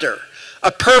Chapter,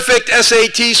 a perfect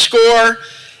SAT score,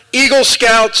 Eagle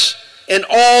Scouts, and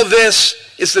all this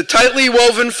is the tightly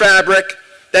woven fabric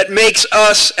that makes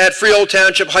us at Freehold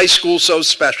Township High School so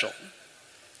special.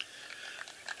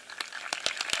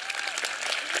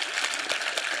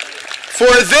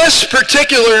 For this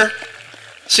particular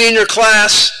senior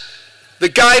class, the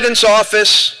guidance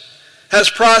office has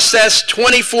processed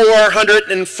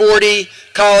 2,440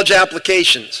 college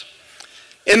applications.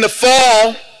 In the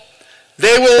fall,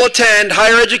 they will attend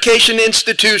higher education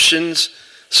institutions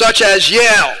such as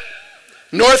Yale,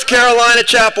 North Carolina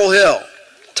Chapel Hill,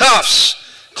 Tufts,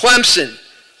 Clemson,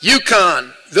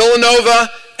 UConn, Villanova,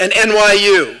 and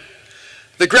NYU.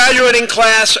 The graduating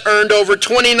class earned over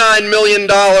 $29 million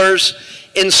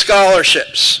in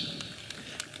scholarships.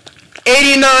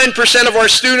 89% of our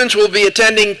students will be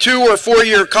attending 2- or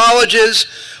 4-year colleges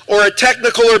or a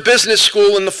technical or business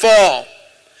school in the fall.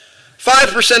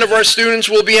 5% of our students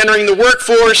will be entering the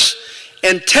workforce,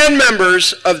 and 10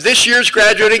 members of this year's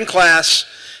graduating class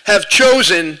have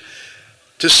chosen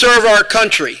to serve our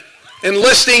country,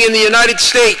 enlisting in the United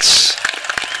States.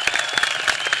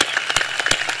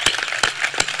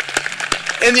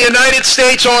 In the United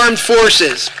States Armed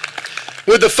Forces.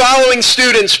 Would the following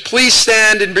students please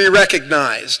stand and be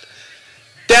recognized?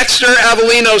 Dexter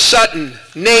Avellino Sutton,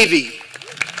 Navy.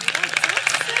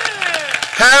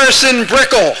 Harrison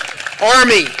Brickle,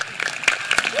 Army.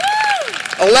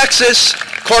 Alexis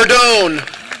Cardone,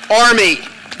 Army.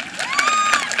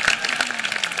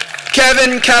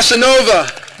 Kevin Casanova,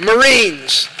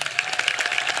 Marines.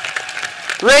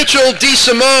 Rachel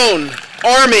DeSimone,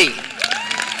 Army.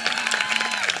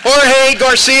 Jorge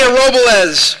Garcia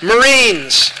Robles,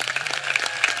 Marines.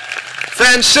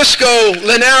 Francisco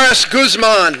Linares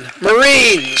Guzman,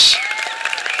 Marines.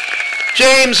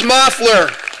 James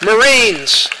Moffler,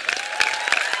 Marines.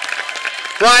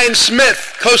 Brian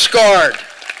Smith, Coast Guard.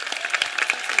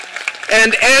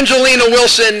 And Angelina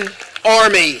Wilson,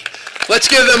 Army. Let's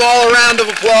give them all a round of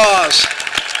applause.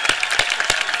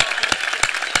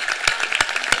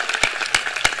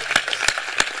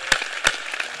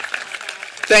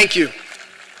 Thank you.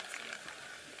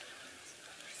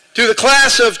 To the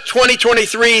class of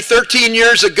 2023, 13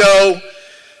 years ago,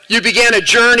 you began a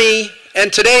journey,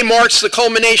 and today marks the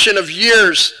culmination of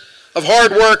years of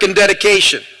hard work and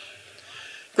dedication.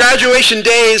 Graduation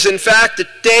day is, in fact, a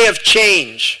day of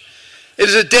change. It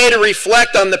is a day to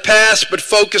reflect on the past, but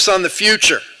focus on the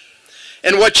future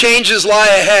and what changes lie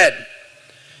ahead.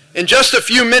 In just a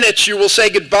few minutes, you will say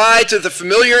goodbye to the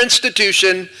familiar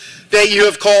institution that you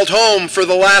have called home for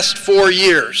the last 4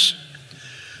 years.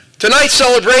 Tonight's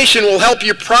celebration will help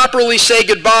you properly say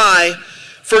goodbye,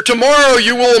 for tomorrow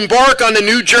you will embark on a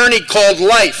new journey called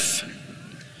life.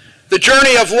 The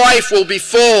journey of life will be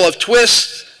full of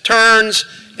twists, turns,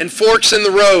 and forks in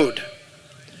the road.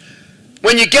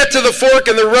 When you get to the fork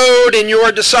in the road and you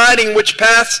are deciding which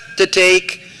path to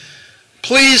take,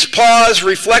 please pause,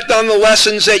 reflect on the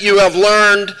lessons that you have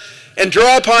learned, and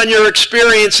draw upon your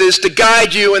experiences to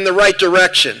guide you in the right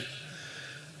direction.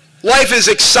 Life is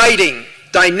exciting,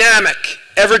 dynamic,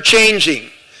 ever-changing,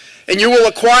 and you will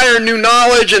acquire new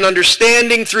knowledge and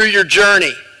understanding through your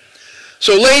journey.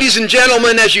 So ladies and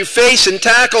gentlemen, as you face and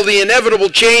tackle the inevitable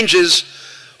changes,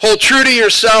 hold true to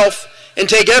yourself and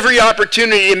take every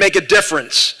opportunity to make a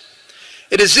difference.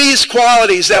 It is these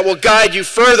qualities that will guide you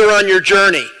further on your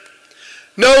journey.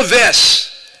 Know this,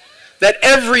 that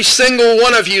every single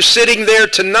one of you sitting there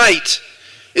tonight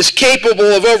is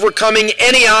capable of overcoming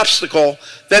any obstacle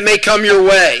that may come your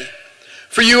way.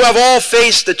 For you have all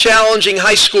faced a challenging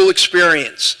high school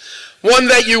experience, one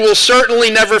that you will certainly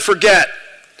never forget.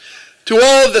 To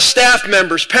all of the staff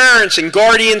members, parents, and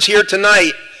guardians here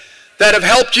tonight that have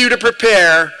helped you to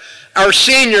prepare our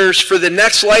seniors for the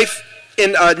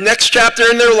next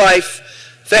chapter in their life,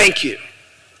 thank you.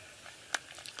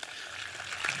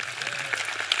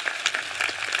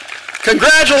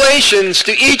 Congratulations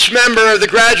to each member of the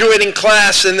graduating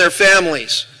class and their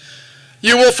families.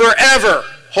 You will forever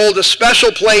hold a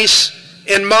special place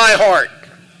in my heart.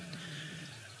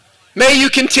 May you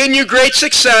continue great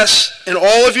success in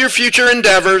all of your future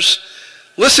endeavors.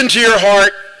 Listen to your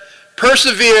heart,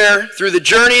 persevere through the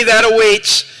journey that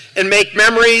awaits, and make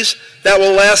memories that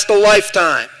will last a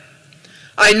lifetime.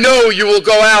 I know you will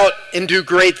go out and do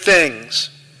great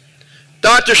things.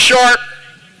 Dr. Sharp,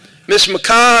 Ms.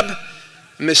 McCobb,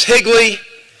 Ms. Higley,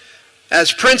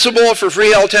 as principal for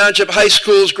Freehold Township High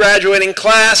School's graduating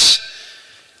class,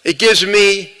 it gives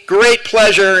me great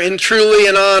pleasure and truly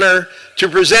an honor to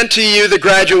present to you the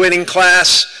graduating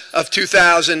class of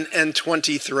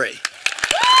 2023.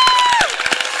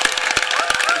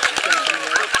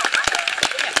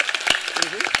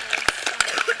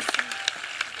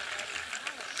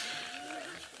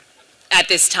 At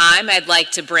this time, I'd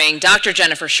like to bring Dr.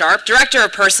 Jennifer Sharp, Director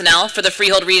of Personnel for the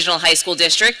Freehold Regional High School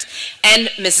District, and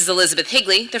Mrs. Elizabeth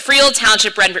Higley, the Freehold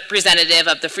Township Representative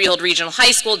of the Freehold Regional High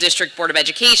School District Board of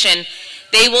Education.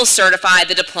 They will certify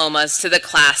the diplomas to the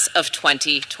class of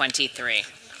 2023.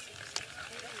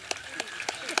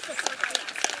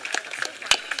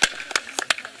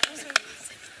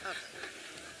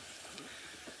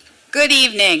 Good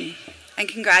evening and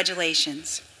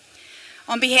congratulations.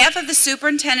 On behalf of the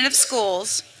Superintendent of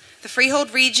Schools, the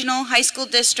Freehold Regional High School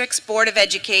District's Board of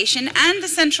Education, and the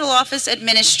Central Office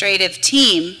Administrative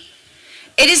Team,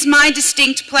 it is my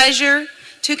distinct pleasure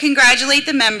to congratulate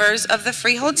the members of the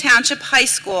Freehold Township High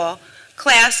School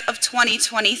Class of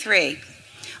 2023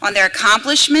 on their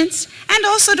accomplishments and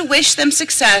also to wish them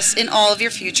success in all of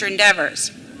your future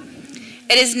endeavors.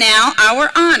 It is now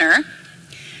our honor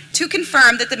to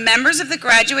confirm that the members of the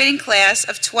graduating class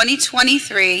of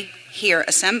 2023 here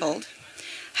assembled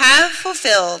have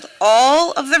fulfilled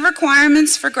all of the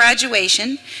requirements for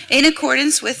graduation in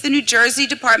accordance with the New Jersey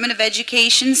Department of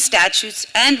Education statutes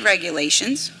and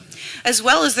regulations, as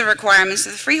well as the requirements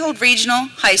of the Freehold Regional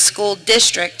High School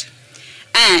District,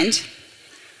 and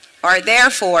are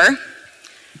therefore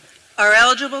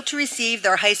eligible to receive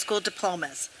their high school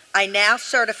diplomas. I now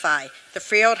certify the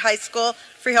Freehold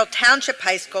Township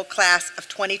High School class of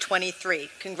 2023.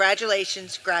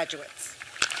 Congratulations, graduates.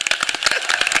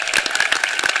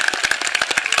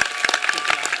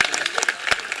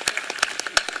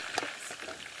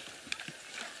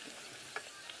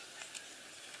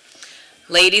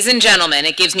 Ladies and gentlemen,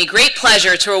 it gives me great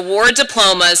pleasure to award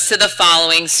diplomas to the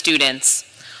following students.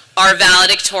 Our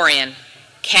valedictorian,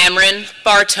 Cameron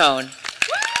Bartone.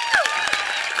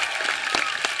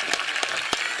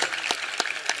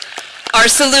 Our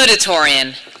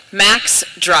salutatorian, Max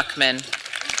Druckman.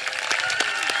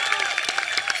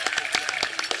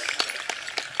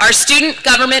 Our student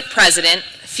government president,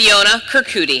 Fiona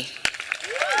Kirkudi.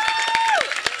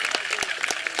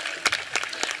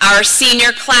 Our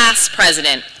senior class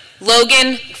president,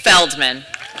 Logan Feldman.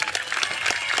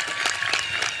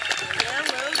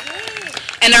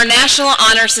 And our National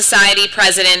Honor Society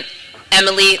president,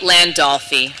 Emily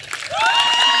Landolfi.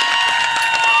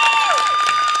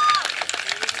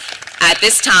 At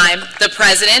this time, the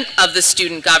president of the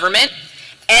student government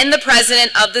and the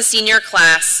president of the senior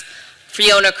class,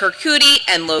 Fiona Kirkudi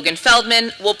and Logan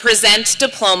Feldman, will present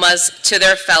diplomas to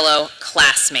their fellow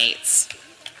classmates.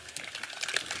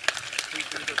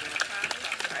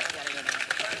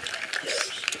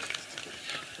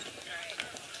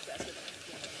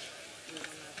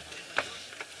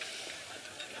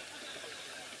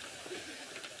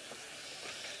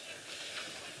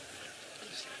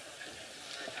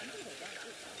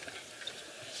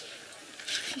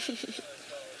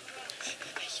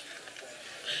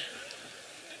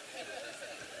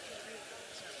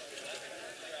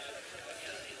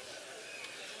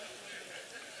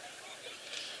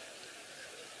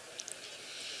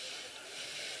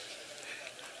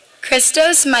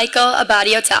 Christos Michael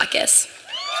Abadiotakis.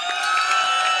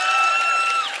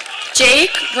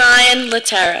 Jake Ryan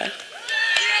Latera.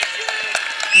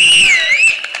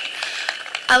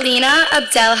 Alina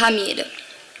Abdelhamid.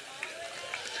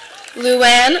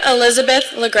 Luann Elizabeth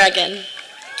LeGregan.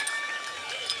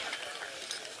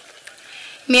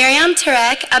 Miriam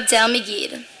Tarek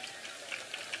Abdelmegid.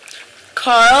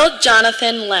 Carl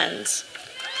Jonathan Lenz.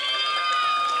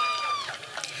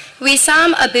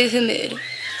 Wissam Abu Humud.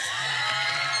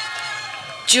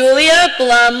 Julia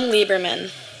Blum Lieberman.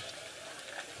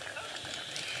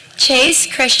 Chase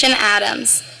Christian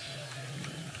Adams.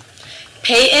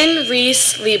 Peyton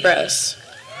Reese Libros.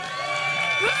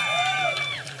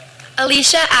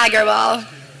 Alicia Agarwal.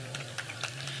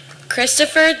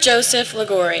 Christopher Joseph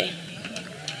Ligori.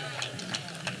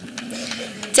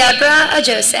 Deborah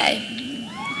Ajose.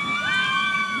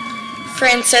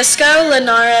 Francisco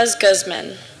Linares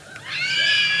Guzman.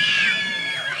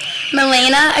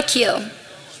 Milena Akil.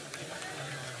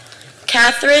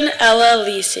 Catherine Ella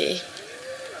Lisi.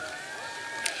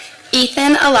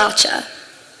 Ethan Alacha.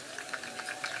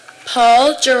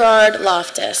 Paul Gerard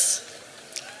Loftus.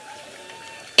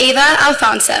 Ava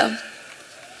Alfonso.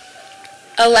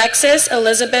 Alexis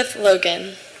Elizabeth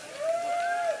Logan.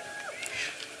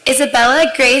 Isabella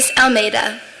Grace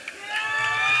Almeida.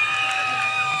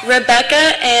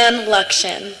 Rebecca Ann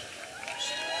Lukshin.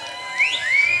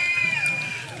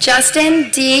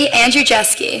 Justin D.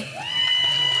 Andrzejewski.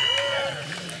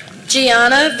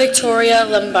 Gianna Victoria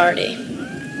Lombardi.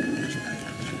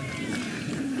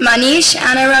 Manish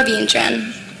Anna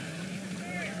Ravindran.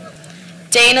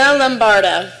 Dana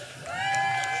Lombardo.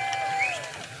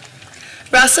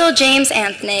 Russell James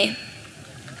Anthony.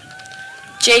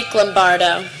 Jake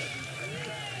Lombardo.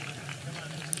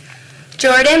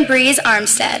 Jordan Breeze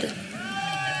Armstead.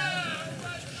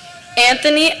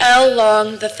 Anthony L.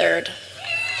 Long III.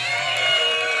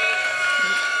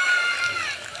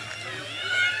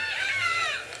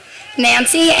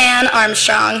 Nancy Ann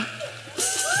Armstrong.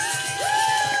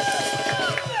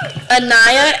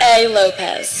 Anaya A.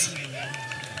 Lopez.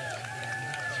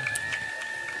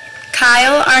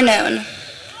 Kyle Arnone.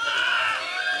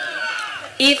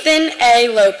 Ethan A.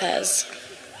 Lopez.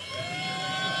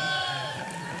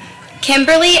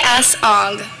 Kimberly S.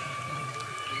 Ong.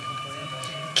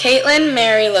 Caitlin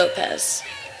Mary Lopez.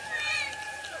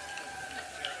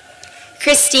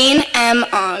 Christine M.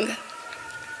 Ong.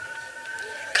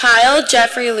 Kyle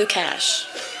Jeffrey Lukash.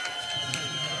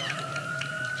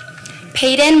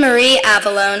 Peyton Marie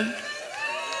Avalone.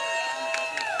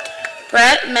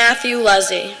 Brett Matthew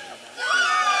Luzzy.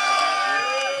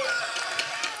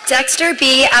 Dexter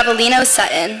B. Avelino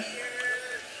Sutton.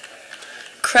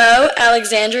 Crow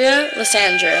Alexandria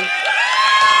Lysandro.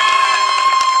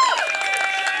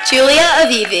 Julia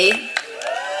Avivi.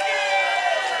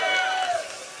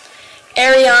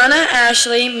 Ariana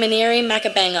Ashley Maniri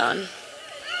Makabangon.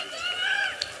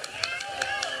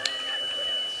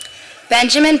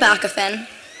 Benjamin Bakafin.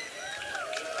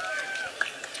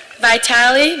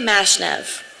 Vitaly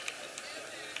Mashnev.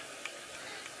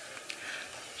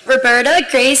 Roberta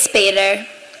Grace Bader.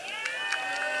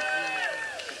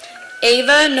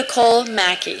 Ava Nicole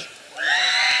Mackey.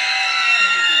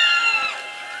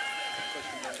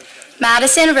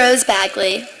 Madison Rose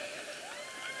Bagley.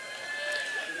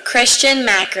 Christian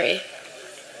Macri.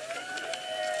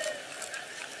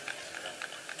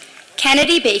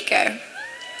 Kennedy Baker.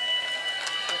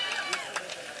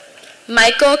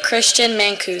 Michael Christian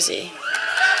Mancusi.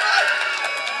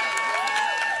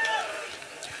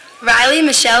 Riley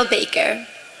Michelle Baker.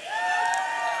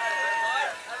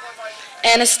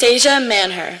 Anastasia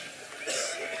Manher.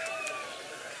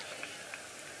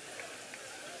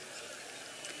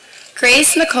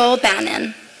 Grace Nicole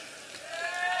Bannon.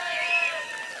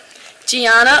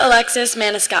 Gianna Alexis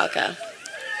Maniscalco.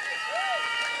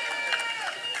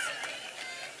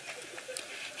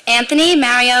 Anthony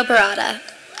Mario Barada.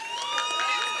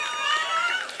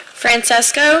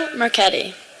 Francesco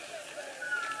Marchetti.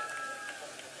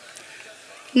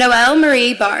 Noelle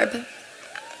Marie Barb.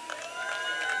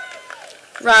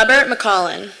 Robert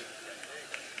McCollin.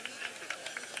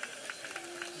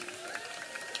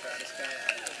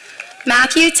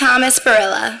 Matthew Thomas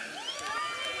Barilla.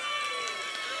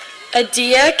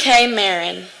 Adia K.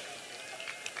 Marin.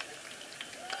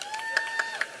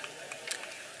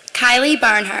 Kylie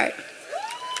Barnhart.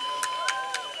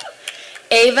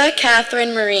 Ava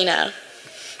Catherine Marino.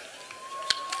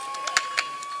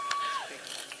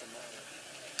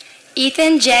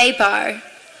 Ethan J. Barr.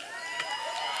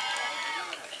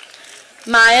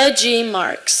 Maya G.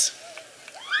 Marks.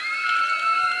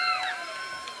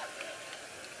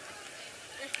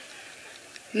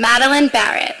 Madeline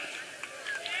Barrett.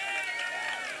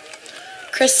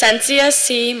 Crescencia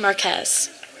C. Marquez.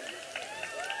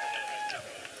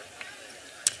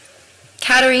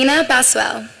 Katerina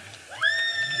Baswell.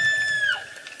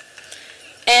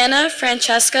 Anna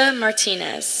Francesca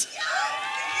Martinez.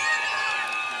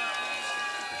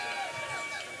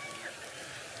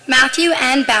 Matthew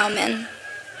N. Bauman.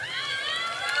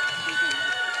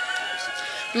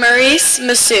 Maurice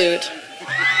Massoud.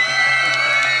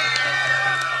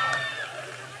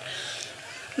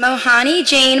 Mohani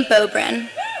Jane Bobrin.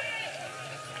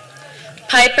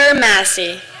 Piper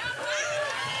Massey.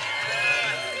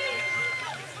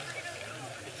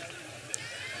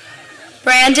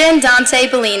 Brandon Dante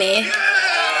Bellini.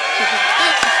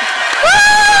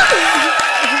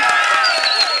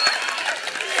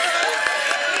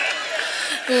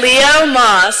 Leo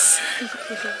Moss.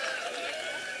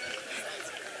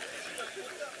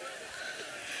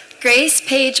 Grace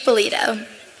Page Bolito.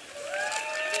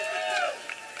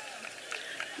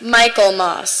 Michael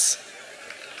Moss.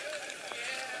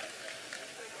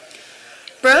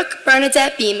 Brooke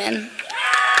Bernadette Beeman.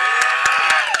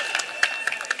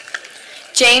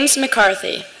 James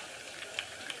McCarthy.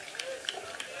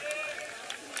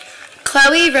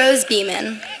 Chloe Rose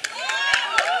Beeman.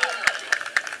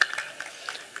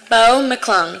 Bo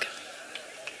McClung.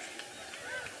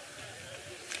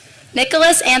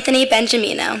 Nicholas Anthony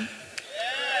Benjamino.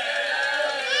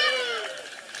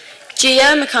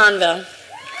 Gia McConville.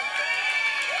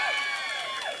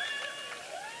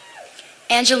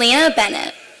 Angelina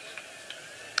Bennett.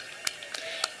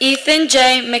 Ethan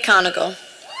J. McConigal.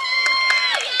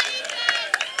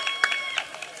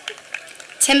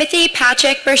 Timothy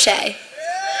Patrick Burchett.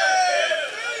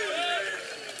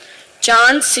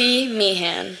 John C.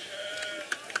 Meehan.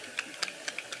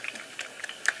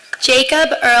 Jacob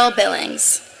Earl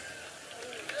Billings.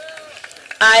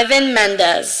 Ivan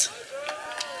Mendez.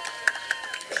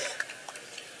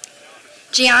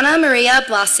 Gianna Maria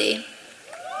Blasi.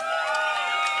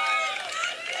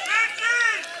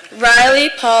 Riley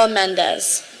Paul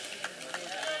Mendez.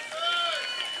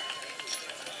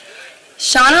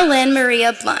 Shauna Lynn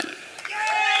Maria Blunt.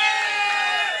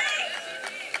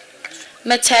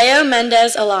 Mateo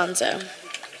Mendez Alonso.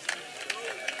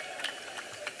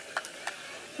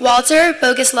 Walter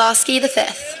Boguslawski V.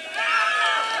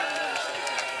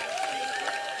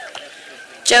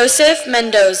 Joseph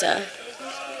Mendoza.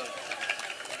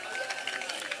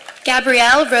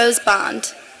 Gabrielle Rose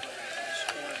Bond.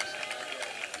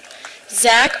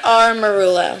 Zach R.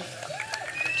 Marullo.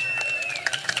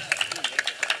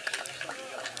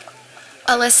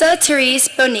 Alyssa Therese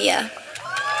Bonilla.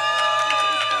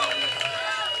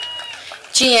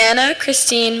 Gianna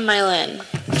Christine Mylan.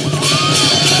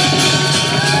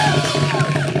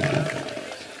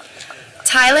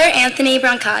 Tyler Anthony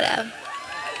Brancato.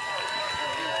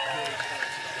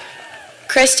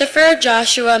 Christopher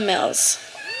Joshua Mills.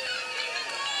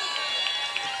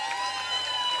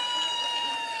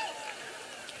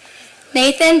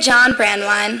 Nathan John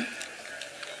Brandwine.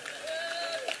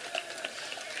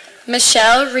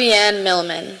 Michelle Rianne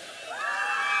Millman.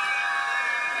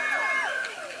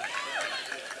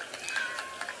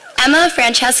 Emma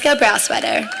Francesca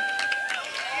Browsweater.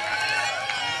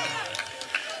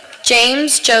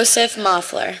 James Joseph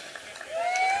Moffler.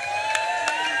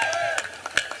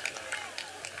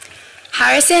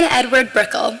 Harrison Edward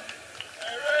Brickle.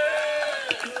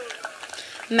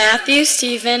 Matthew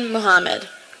Stephen Muhammad.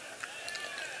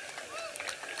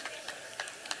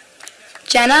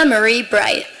 Jenna Marie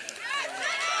Bright.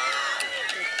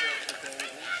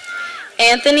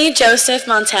 Anthony Joseph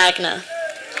Montagna.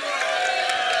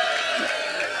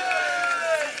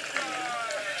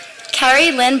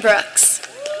 Carrie Lynn Brooks.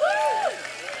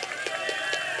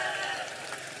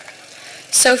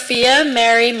 Sophia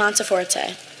Mary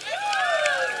Monteforte.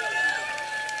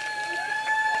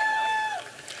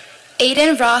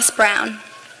 Aiden Ross Brown.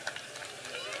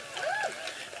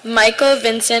 Michael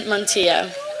Vincent Montillo.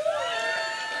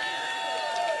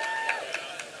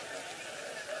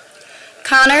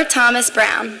 Connor Thomas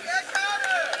Brown.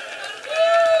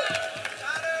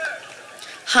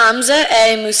 Hamza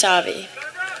A. Musavi.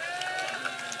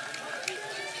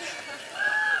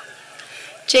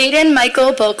 Jaden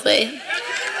Michael Bulkley.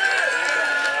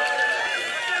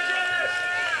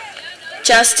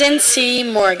 Justin C.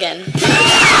 Morgan.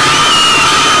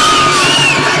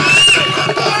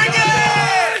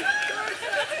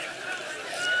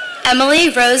 Emily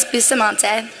Rose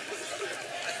Bustamante.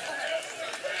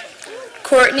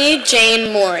 Courtney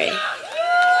Jane Morey.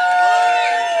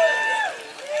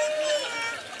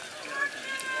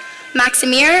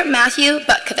 Maximir Matthew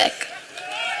Butkovic.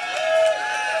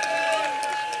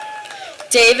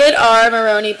 David R.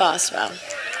 Maroney Boswell.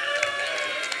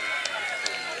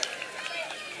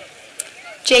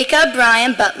 Jacob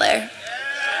Brian Butler.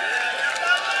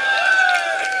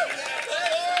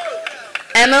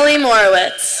 Emily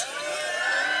Morowitz.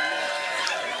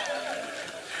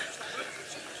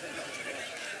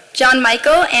 John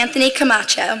Michael Anthony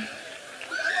Camacho.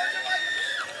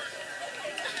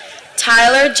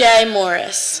 Tyler J.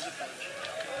 Morris.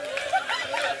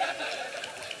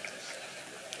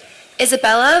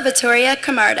 Isabella Vittoria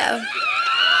Camardo.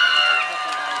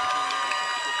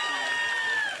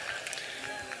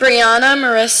 Brianna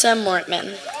Marissa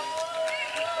Mortman.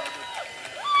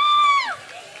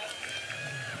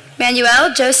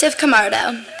 Manuel Joseph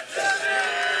Camardo.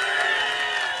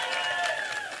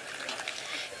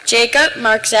 Jacob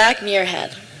Mark Zach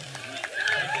Muirhead.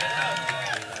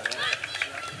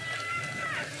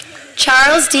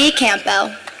 Charles D.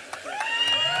 Campbell.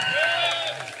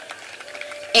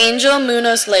 Angel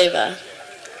Munoz Leyva.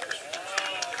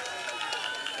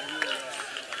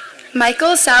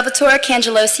 Michael Salvatore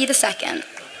Cangelosi II.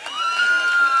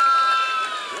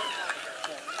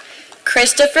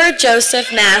 Christopher Joseph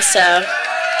Nasso.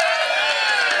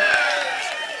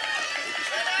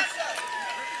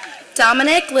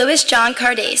 Dominic Louis John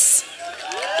Cardace.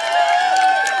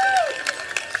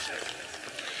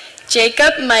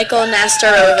 Jacob Michael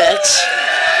Nastarovich.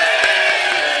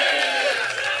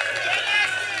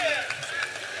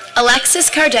 Alexis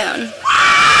Cardone.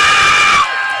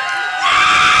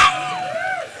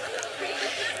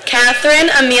 Catherine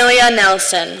Amelia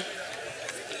Nelson.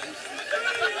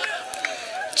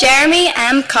 Jeremy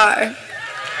M. Carr.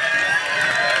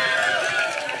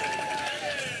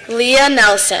 Leah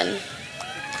Nelson.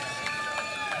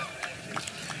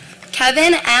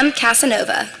 Kevin M.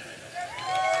 Casanova.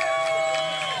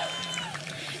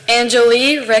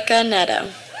 Angelie Rica Neto.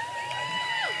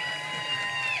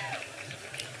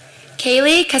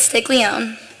 Kaylee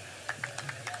Castiglione.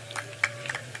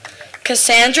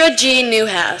 Cassandra G.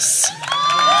 Newhouse.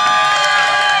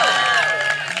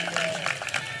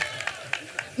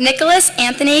 Nicholas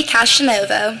Anthony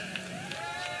Castanovo.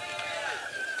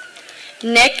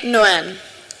 Nick Nguyen.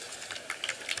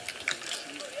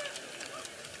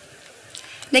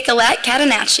 Nicolette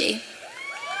Catanacci.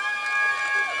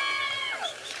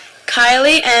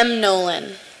 Kylie M.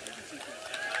 Nolan.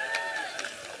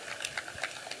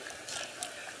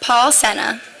 Paul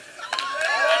Senna.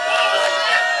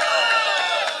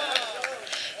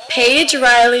 Paige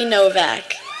Riley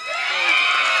Novak.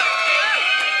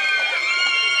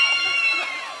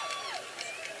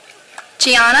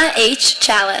 Gianna H.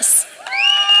 Chalice.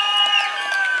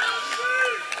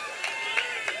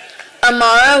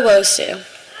 Amara Wosu.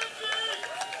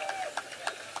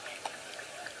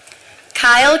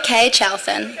 Kyle K.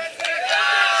 Chalfin.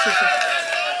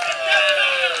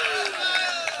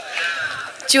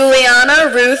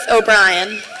 Juliana Ruth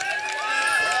O'Brien.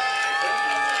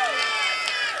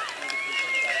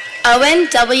 Owen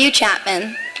W.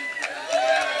 Chapman.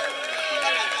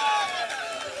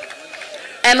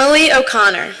 Emily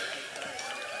O'Connor.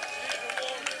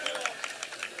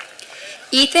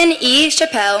 Ethan E.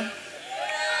 Chappelle.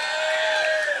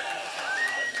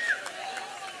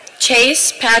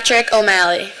 Chase Patrick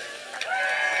O'Malley.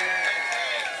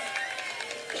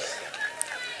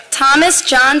 Thomas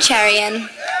John Charian.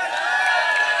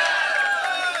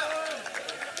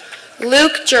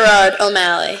 Luke Gerard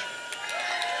O'Malley.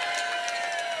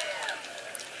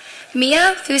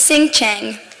 Mia Fusing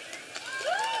Cheng.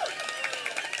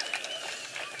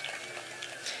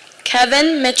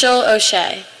 Kevin Mitchell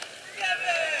O'Shea.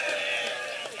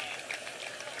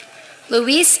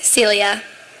 Luis Celia.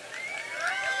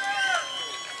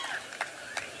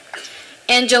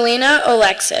 Angelina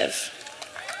Oleksiv.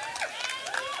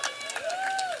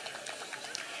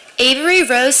 Avery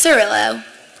Rose Cirillo.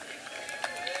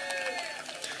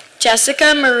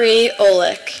 Jessica Marie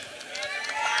Olick.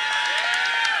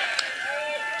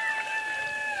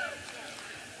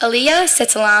 Aaliyah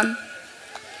Sitalam.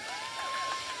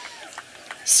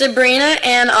 Sabrina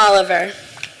Ann Oliver.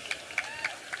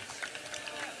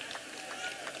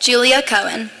 Julia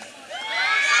Cohen.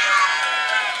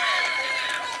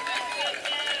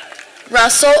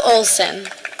 Russell Olson.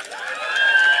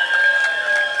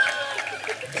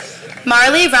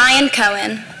 Marley Ryan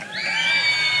Cohen.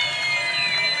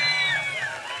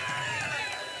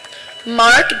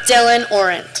 Mark Dylan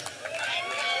Orant.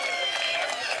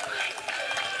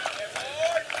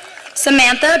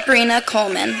 Samantha Brina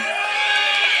Coleman.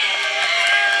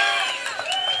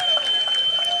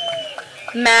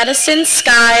 Madison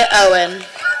Sky Owen.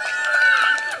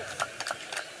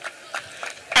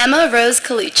 Emma Rose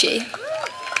Colucci.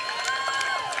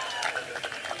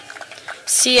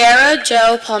 Sierra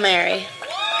Joe Palmieri.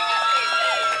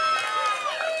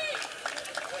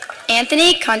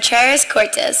 Anthony Contreras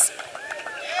Cortez.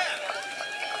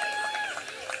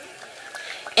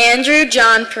 Andrew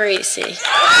John Parisi.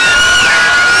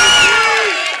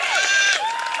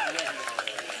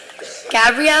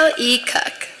 Gabrielle E.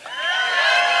 Cook.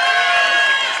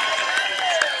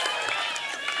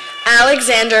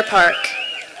 Alexander Park.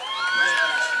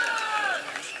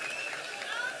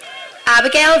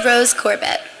 Abigail Rose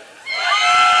Corbett.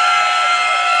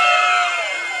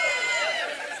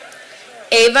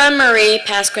 Ava Marie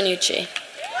Pasquinucci.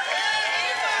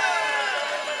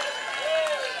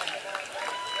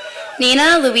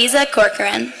 Nina Louisa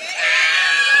Corcoran.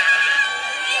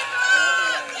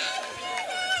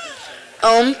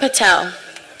 Om Patel.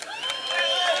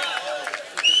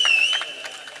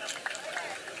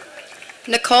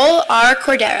 Nicole R.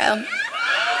 Cordero.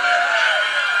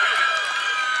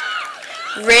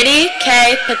 Riddhi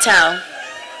K. Patel.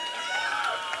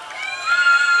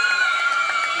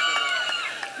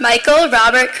 Michael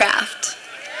Robert Kraft.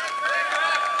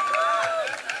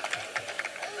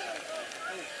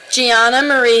 Gianna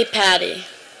Marie Patty.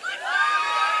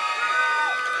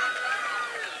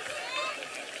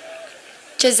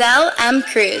 Giselle M.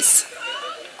 Cruz.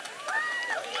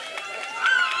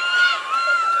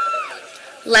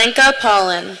 Lenka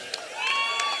Paulin.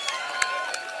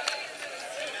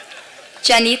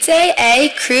 Janite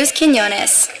A. Cruz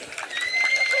Quinones.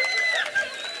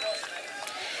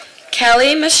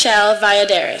 Kelly Michelle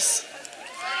Valladares.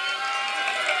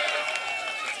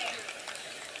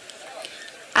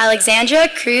 Alexandra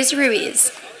Cruz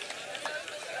Ruiz.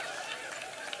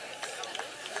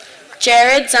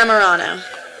 Jared Zamorano.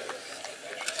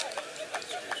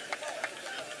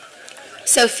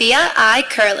 Sophia I.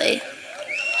 Curley.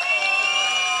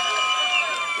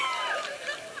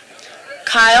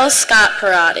 Kyle Scott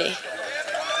Parati.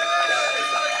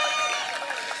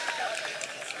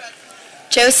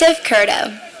 Joseph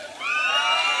Curto.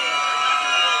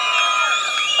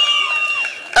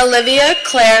 Olivia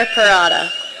Claire Parada.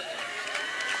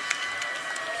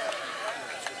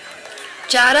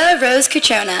 Jada Rose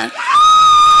Cutrona.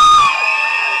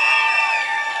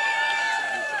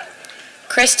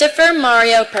 Christopher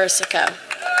Mario Persico.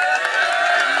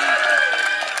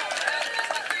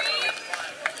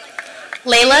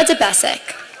 Layla DeBessick.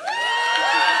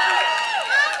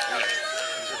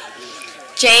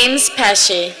 James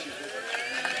Pesci.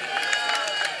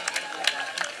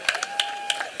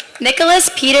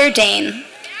 Nicholas Peter Dane.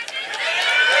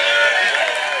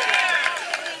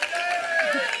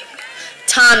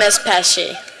 Thomas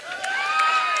Pesci.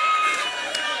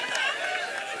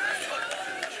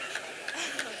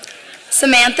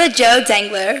 Samantha Jo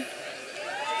Dengler.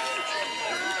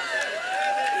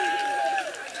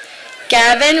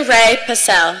 Gavin Ray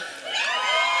Pacell.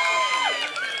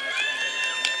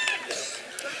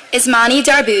 Ismani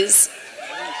Darbuz.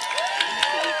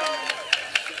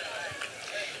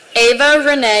 Ava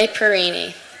Renee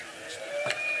Perini.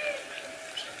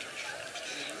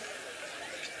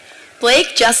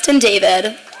 Blake Justin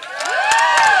David.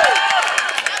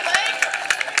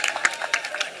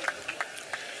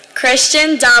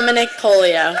 Christian Dominic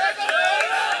Polio.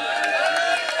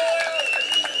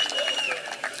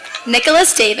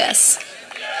 Nicholas Davis.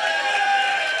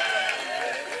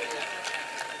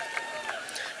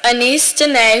 Anise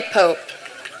Danae Pope.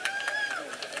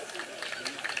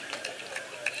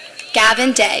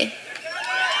 Gavin Day.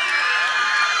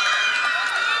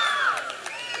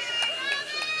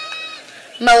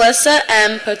 Melissa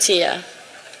M. Potia.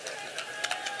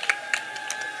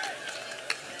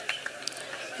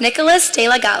 Nicholas De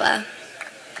La Gala.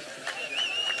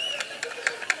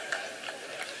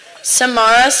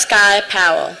 Samara Sky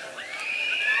Powell.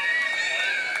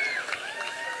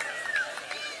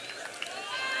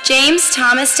 James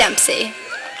Thomas Dempsey.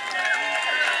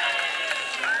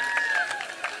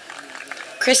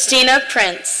 Christina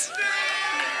Prince.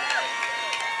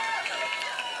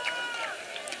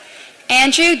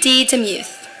 Andrew D.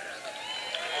 Demuth.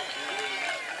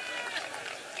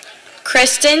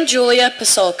 Kristen Julia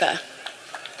Pasolka.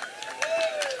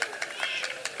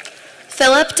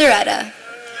 Philip Doretta.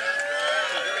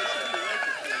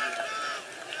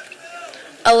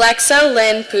 Alexa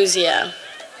Lynn Puzio.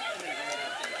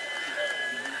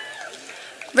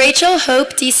 Rachel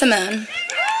Hope D. Simone.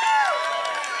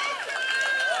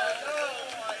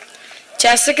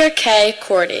 Jessica K.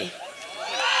 Cordy.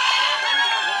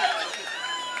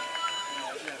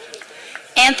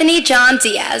 Anthony John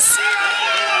Diaz.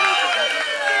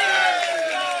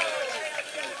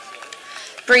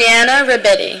 Brianna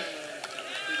Ribidi.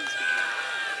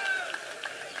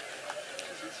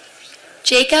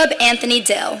 Jacob Anthony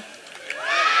Dill.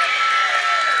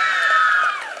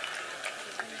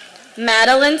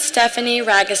 Madeline Stephanie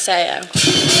Ragaseo.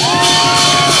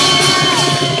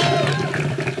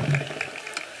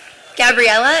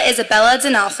 Gabriella Isabella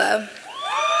D'Onofrio.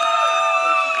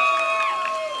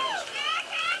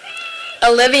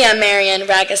 Olivia Marion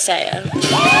Ragaseo.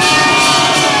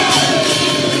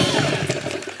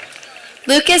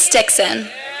 Lucas Dixon.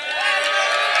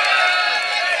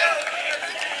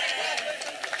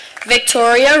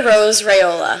 Victoria Rose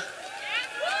Rayola.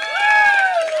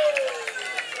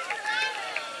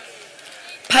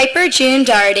 Piper June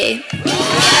Doherty.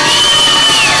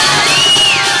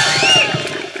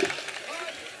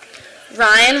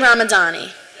 Ryan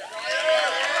Ramadani.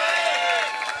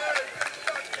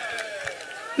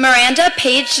 Miranda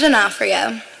Page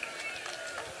D'Onofrio.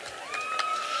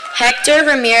 Hector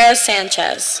Ramirez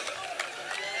Sanchez.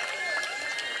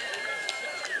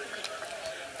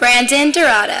 Brandon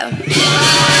Dorado.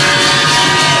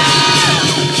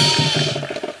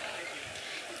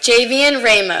 Javian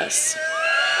Ramos.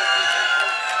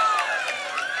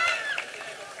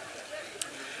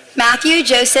 Matthew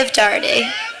Joseph Doherty.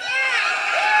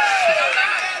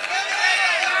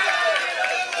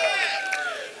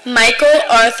 Michael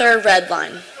Arthur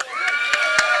Redline.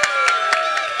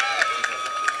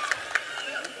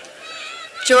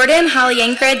 Jordan Holly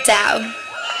Ingrid Dow.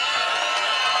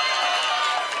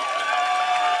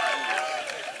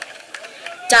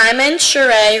 Diamond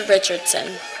Sheree Richardson.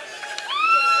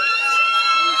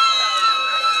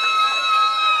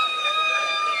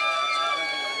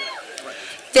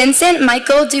 Vincent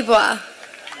Michael Dubois.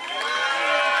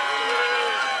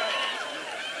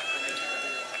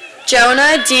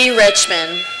 Jonah D.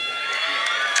 Richmond.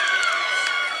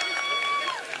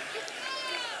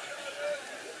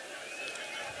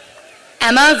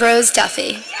 Emma Rose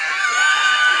Duffy.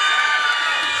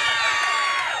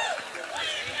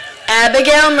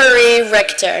 Abigail Marie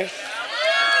Richter.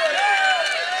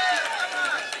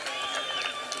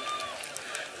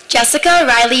 Jessica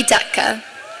Riley Dutka.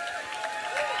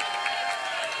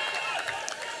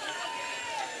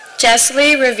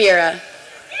 Jessley Rivera.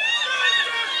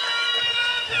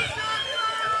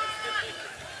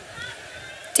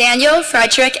 Daniel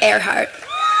Frederick Earhart.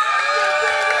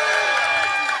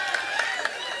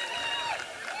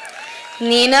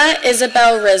 Nina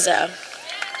Isabel Rizzo.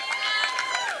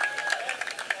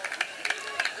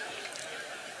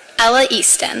 Ella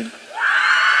Easton.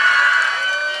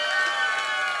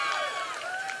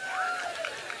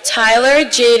 Tyler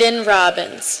Jaden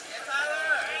Robbins.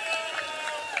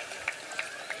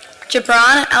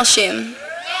 Jabron Alshum.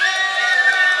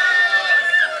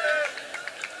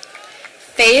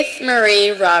 Faith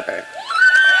Marie Robert.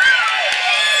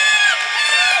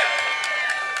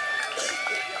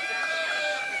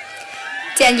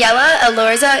 Daniela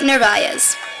Alorza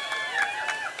Narvaez.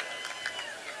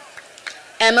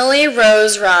 Emily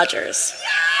Rose Rogers.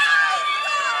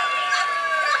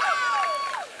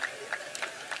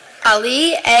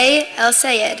 Ali A. El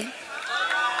Sayed.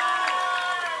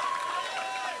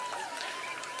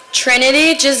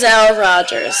 Trinity Giselle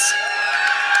Rogers.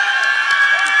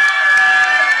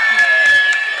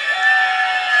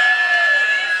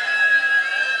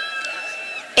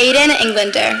 Aiden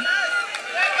Englander.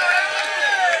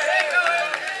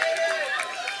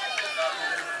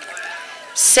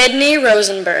 Sydney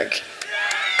Rosenberg.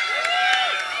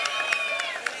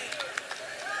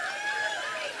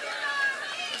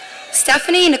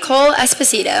 Stephanie Nicole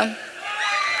Esposito.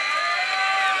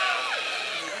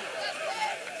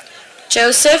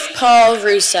 Joseph Paul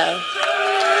Russo.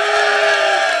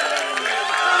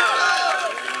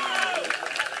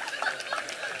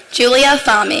 Julia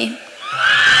Fahmy.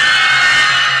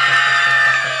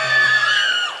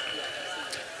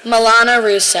 Milana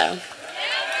Russo.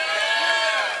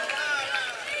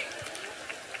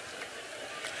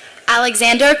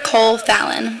 Alexander Cole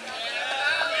Fallon.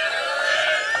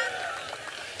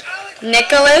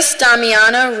 Nicholas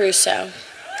Damiano Russo.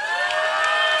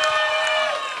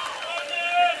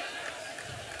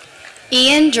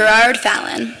 Ian Gerard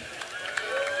Fallon.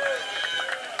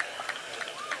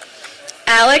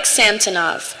 Alex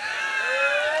Samsonov.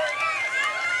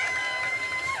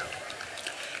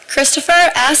 Christopher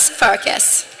S.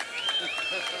 Farkas.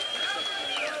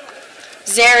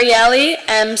 Zarieli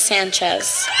M.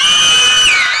 Sanchez.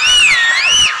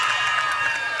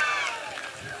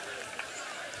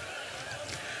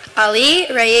 Ali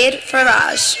Raid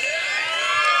Faraj.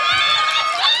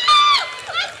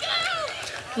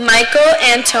 Michael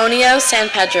Antonio San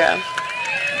Pedro.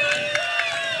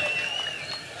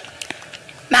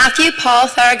 Matthew Paul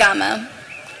Faragamo.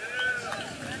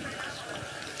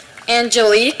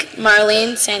 Angelique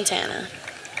Marlene Santana.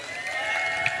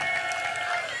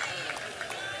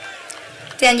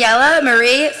 Daniela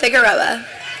Marie Figueroa.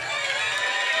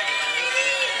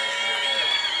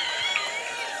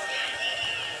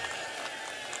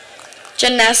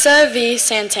 Janessa V.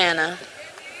 Santana.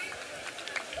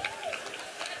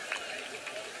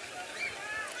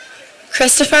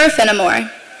 Christopher Finnemore.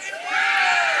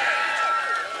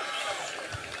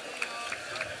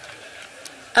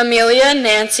 Amelia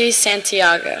Nancy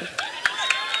Santiago.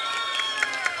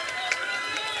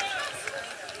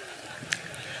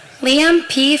 Liam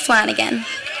P. Flanagan.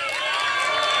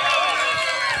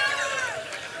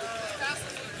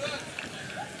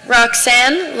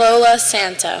 Roxanne Lola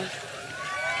Santo.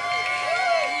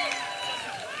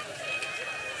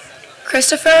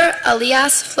 Christopher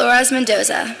Elias Flores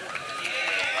Mendoza.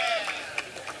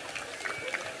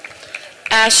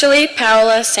 Ashley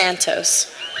Paula Santos.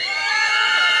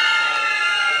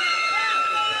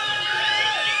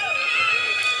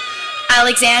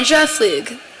 Alexandra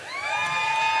Flug.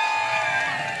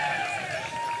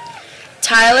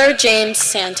 Tyler James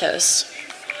Santos.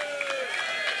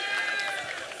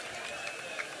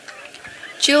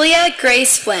 Julia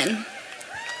Grace Flynn.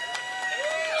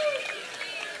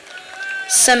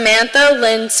 Samantha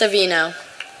Lynn Savino.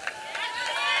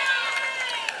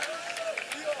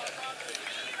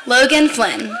 Logan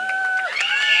Flynn.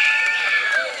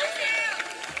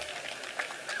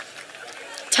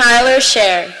 Tyler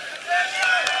Scher.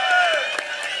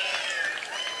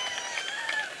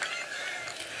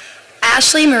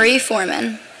 Ashley Marie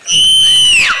Foreman.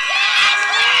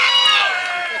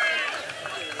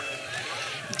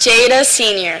 Jada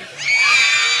Senior.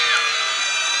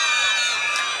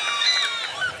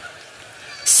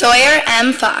 Sawyer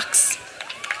M. Fox.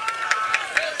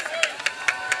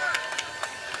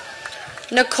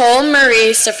 Nicole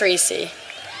Marie Safrisi.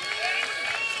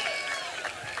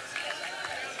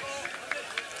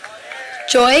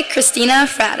 Joy Christina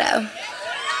Fratto.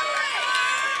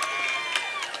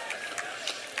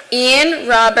 Ian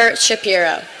Robert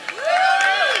Shapiro.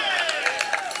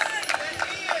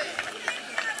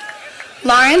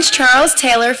 Lawrence Charles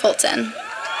Taylor Fulton.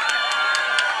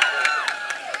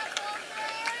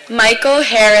 Michael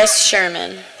Harris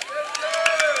Sherman.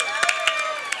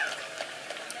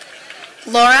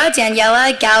 Laura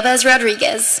Daniela Galvez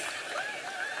Rodriguez.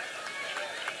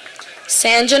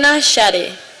 Sanjana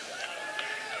Shetty.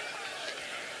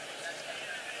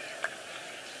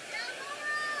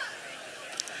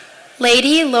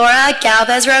 Lady Laura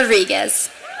Galvez Rodriguez.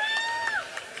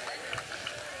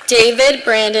 David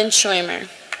Brandon Schweimer.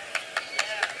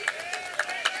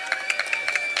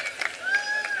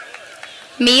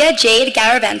 Mia Jade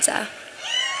Garaventa.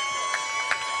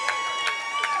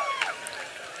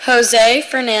 Jose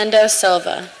Fernando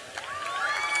Silva.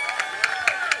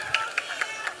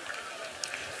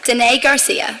 Danae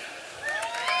Garcia.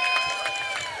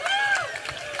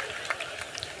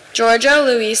 Georgia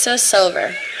Luisa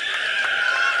Silver.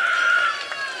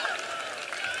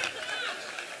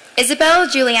 Isabel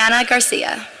Juliana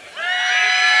Garcia.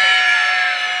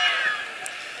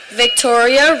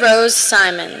 Victoria Rose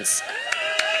Simons.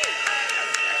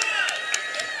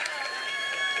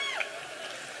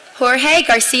 Jorge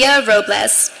Garcia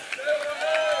Robles.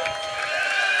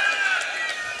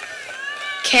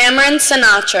 Cameron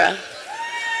Sinatra.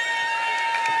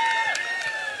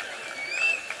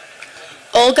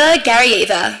 Olga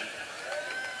Garieva.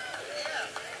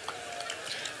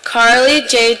 Carly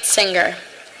Jade Singer.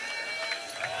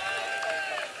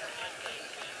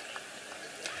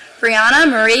 Brianna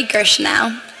Marie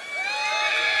Gershnow.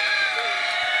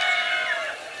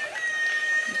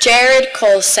 Jared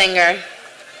Colesinger.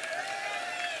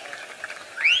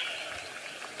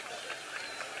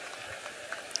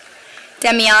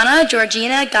 Damiana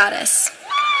Georgina Goddess.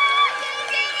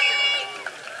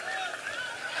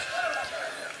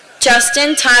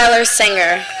 Justin Tyler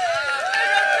Singer.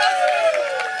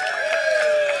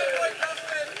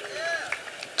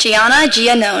 Gianna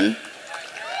Giannone.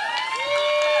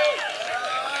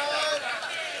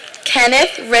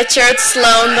 Kenneth Richard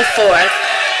Sloan IV.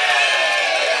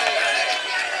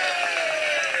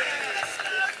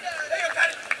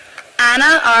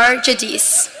 Anna R.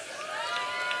 Jadis.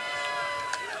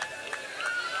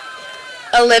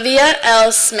 Olivia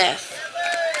L. Smith.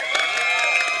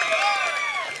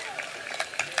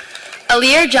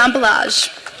 Alir Jambalaj.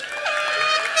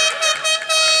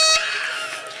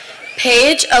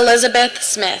 Paige Elizabeth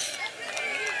Smith.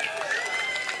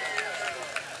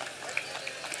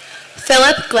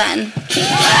 Philip Glenn.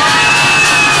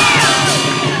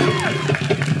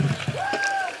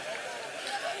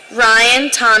 Ryan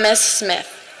Thomas Smith.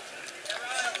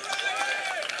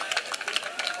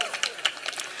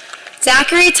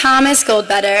 Zachary Thomas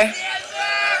Goldbetter.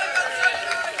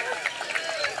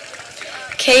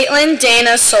 Caitlin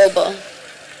Dana Sobel.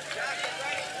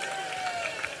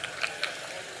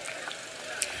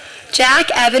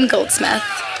 Jack Evan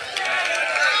Goldsmith.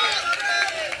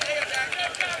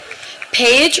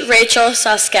 Paige Rachel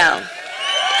Soskel.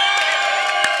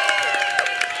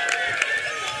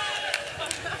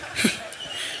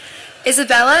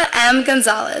 Isabella M.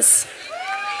 Gonzalez.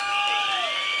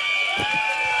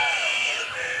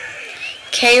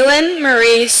 Kaylin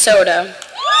Marie Soto.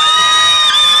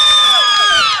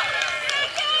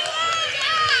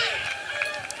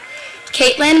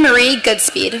 Caitlin Marie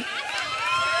Goodspeed.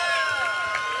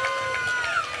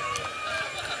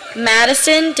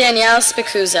 Madison Danielle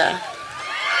Spicuzza.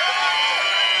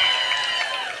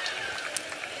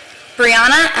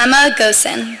 Brianna Emma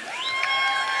Gosen.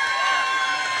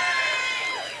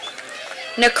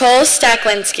 Nicole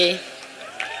Staklinski.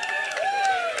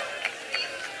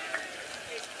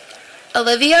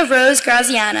 Olivia Rose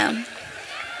Graziano.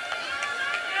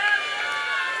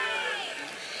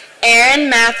 Aaron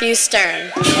Matthew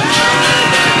Stern.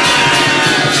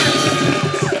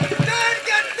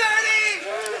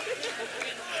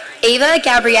 Ava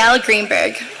Gabrielle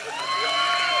Greenberg.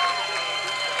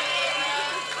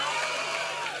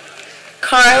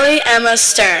 Carly Emma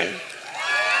Stern.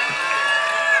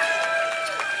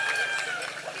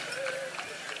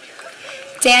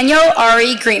 Daniel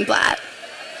Ari Greenblatt.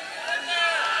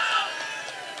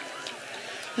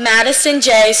 Madison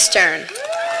J. Stern.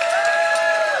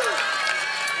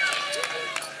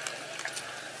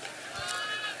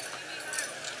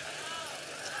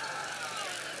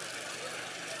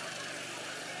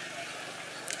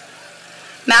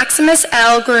 Maximus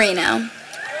L. Guarino.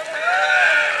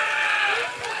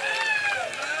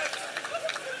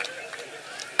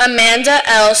 Amanda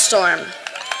L. Storm.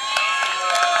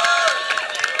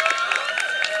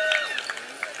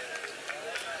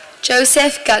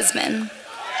 Joseph Guzman.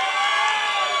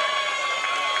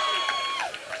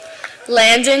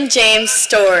 Landon James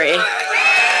Story.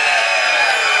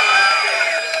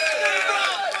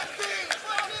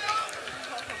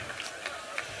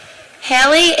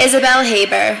 Haley Isabel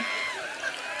Haber.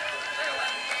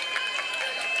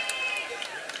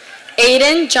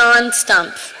 Aiden John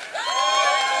Stump.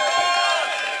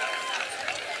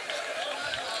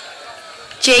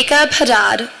 Jacob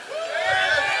Haddad.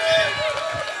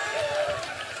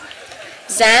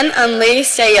 Zen Unli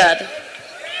Sayed.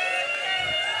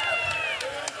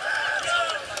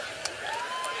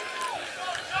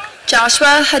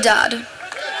 Joshua Haddad.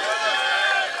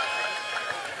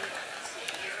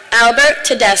 Albert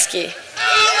Tedeschi.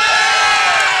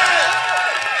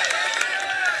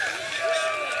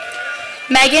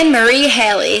 Megan Marie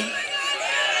Haley.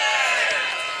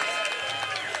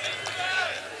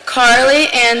 Carly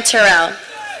Ann Terrell.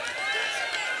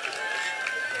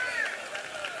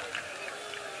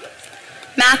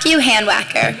 Matthew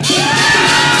Hanwacker.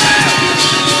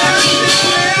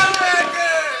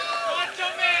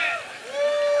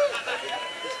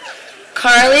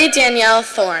 Carly Danielle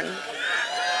Thorne.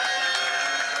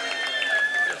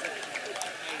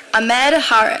 Ahmed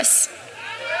Harris.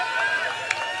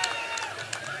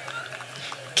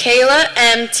 Kayla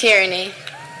M. Tierney.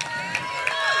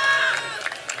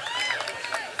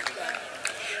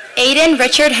 Aiden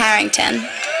Richard Harrington.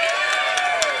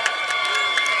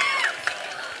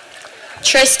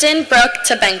 Tristan Brooke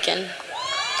Tabenkin.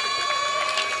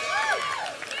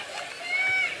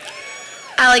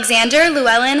 Alexander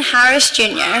Llewellyn Harris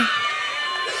Jr.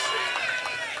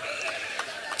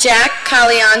 Jack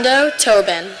Caliando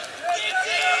Tobin.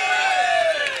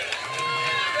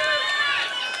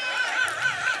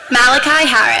 Malachi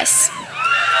Harris.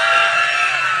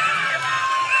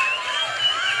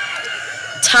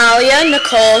 Talia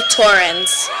Nicole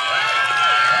Torrens.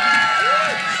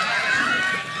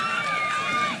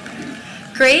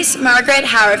 Grace Margaret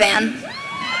Haravan.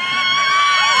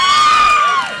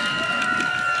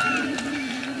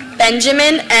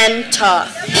 Benjamin N.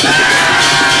 Toth.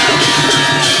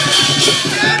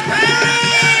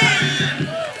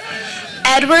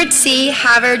 Edward C.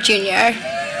 Haver Jr.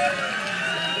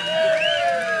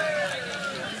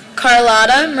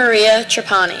 Carlotta Maria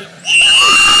Trapani.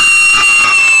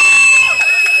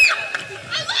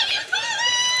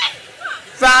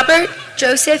 Robert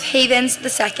Joseph Havens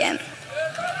II.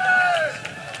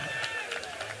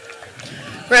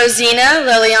 Rosina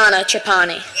Liliana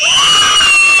Trapani.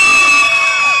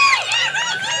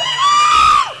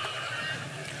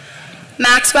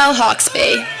 Maxwell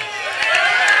Hawksby.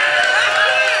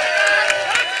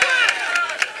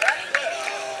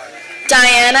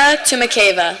 Diana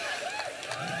Tumakeva.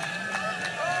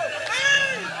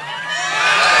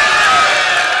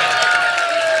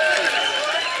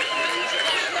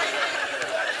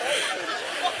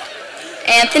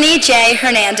 Anthony J.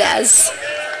 Hernandez.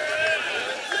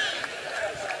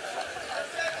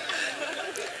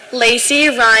 Lacey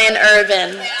Ryan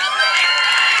Irvin.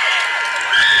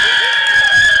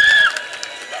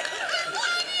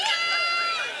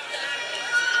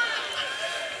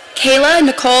 Kayla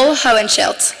Nicole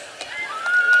Hohenschild.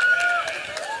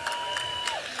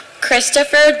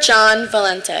 Christopher John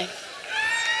Valente.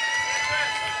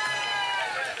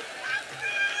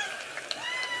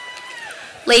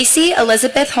 Lacey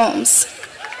Elizabeth Holmes.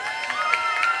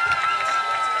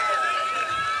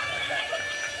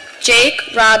 Jake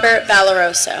Robert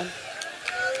Valeroso.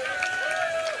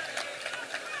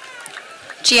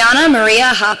 Gianna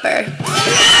Maria Hopper.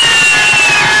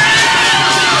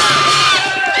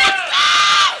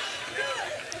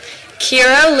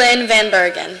 Kira Lynn Van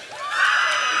Bergen.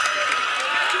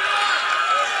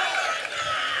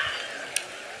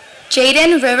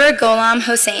 Jaden River Golam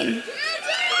Hossein.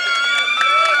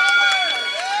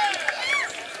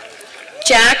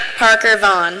 Jack Parker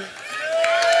Vaughn.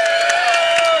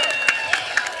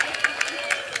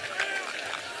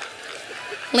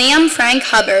 Liam Frank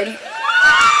Hubbard.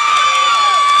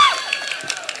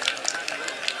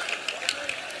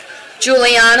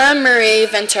 Juliana Marie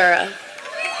Ventura.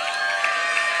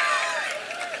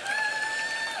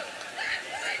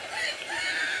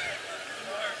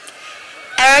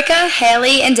 Erica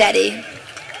Haley Indetti.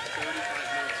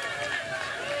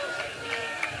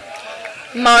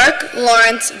 Mark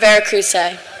Lawrence Veracruz.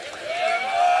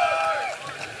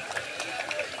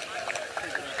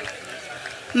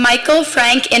 Michael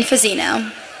Frank Infazino.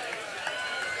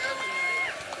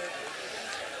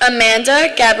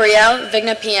 Amanda Gabrielle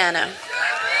Vignapiano.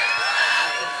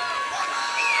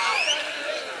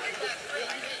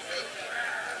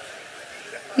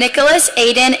 Nicholas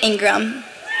Aiden Ingram.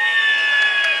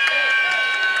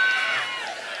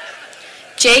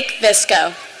 Jake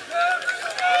Visco.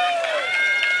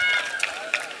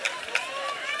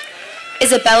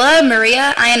 Isabella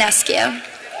Maria Ionescu.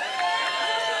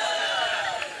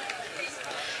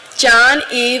 John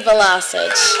E.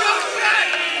 Velasquez.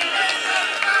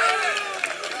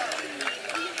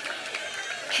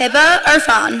 Hiba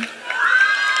Irfan.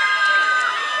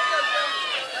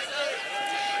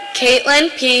 Caitlin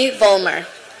P. Volmer.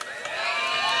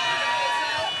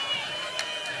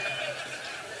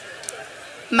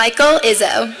 Michael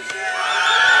Izzo.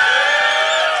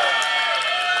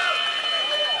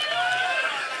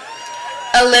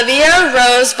 Olivia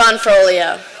Rose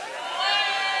Bonfolio.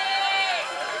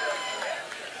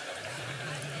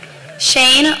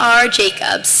 Shane R.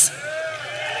 Jacobs.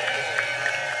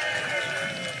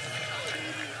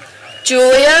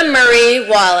 Julia Marie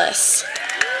Wallace.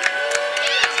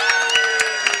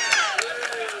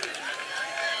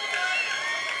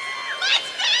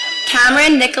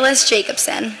 Cameron Nicholas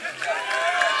Jacobson.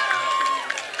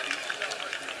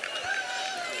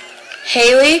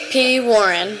 Haley P.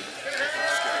 Warren.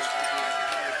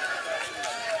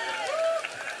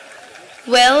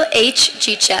 Will H.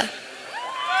 Gicha.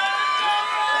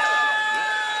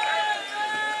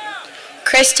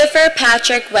 Christopher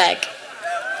Patrick Wegg.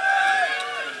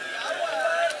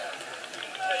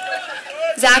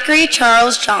 Zachary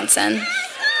Charles Johnson.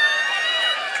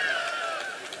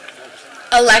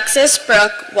 Alexis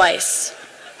Brooke Weiss.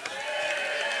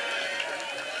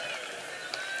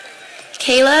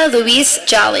 Kayla Louise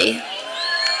Jolly.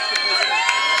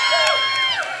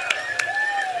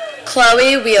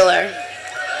 Chloe Wheeler.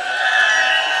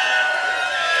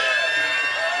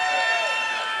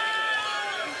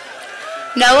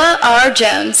 Noah R.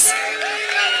 Jones.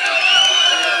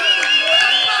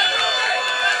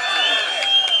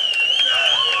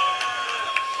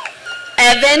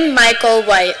 Evan Michael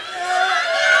White.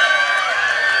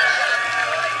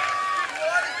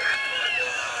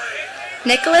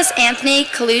 Nicholas Anthony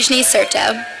Kaluzhny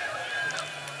Serto.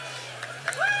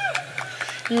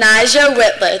 Nija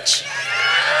Whitledge.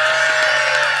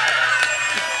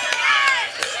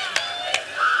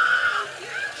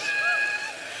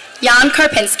 Jan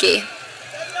Karpinski.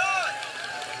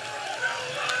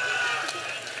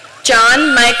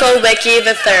 John Michael Wickie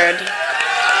III.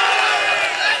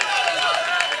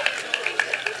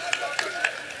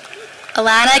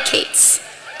 Alana Cates.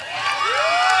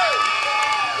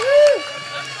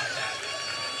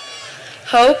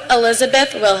 Hope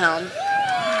Elizabeth Wilhelm.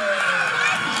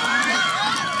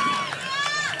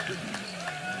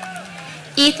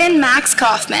 Ethan Max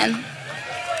Kaufman.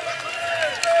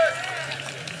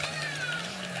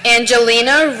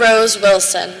 Angelina Rose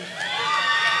Wilson.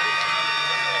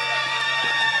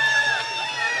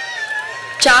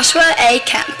 Joshua A.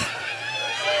 Kemp.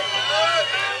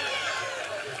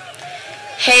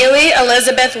 Haley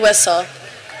Elizabeth Whistle.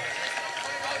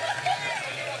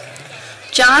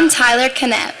 John Tyler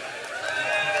Canet.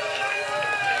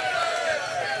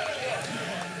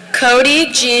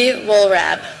 Cody G.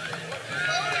 Woolrab.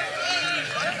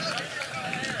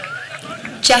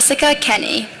 Jessica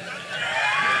Kenny.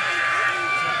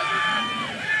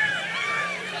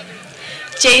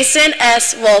 Jason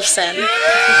S. Wolfson.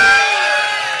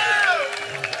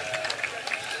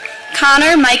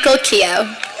 Connor Michael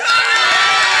Keogh.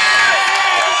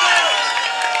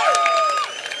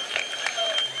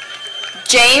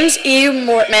 James E.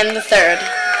 Mortman III.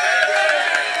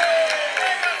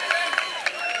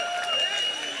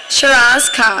 Shiraz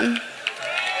Khan.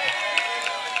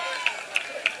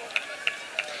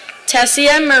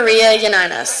 Tessia Maria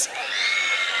Yaninas.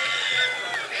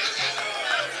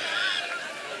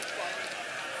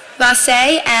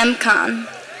 Vasey M. Khan.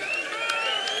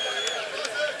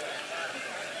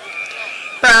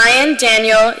 Brian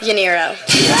Daniel Yaniro.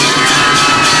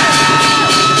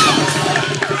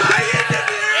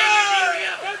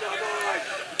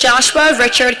 Joshua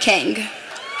Richard King.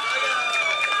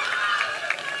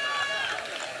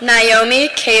 Naomi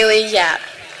Kaylee Yap.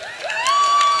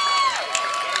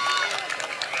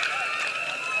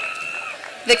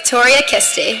 Victoria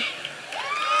Kisty.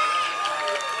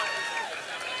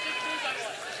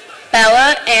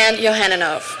 Bella and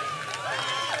Yohananov.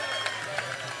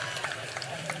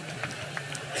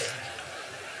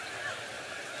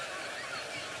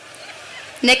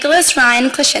 Nicholas Ryan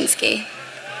Klaschinski.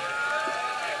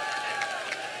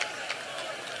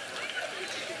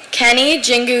 Kenny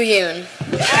Jingu Yoon.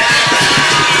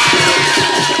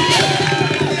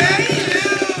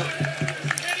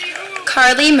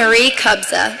 Carly Marie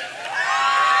Cubza.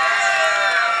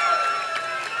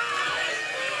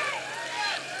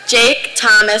 Jake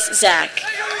Thomas Zach.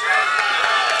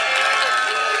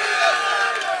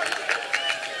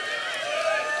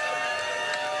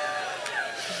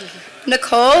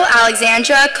 Nicole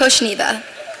Alexandra Koshneva.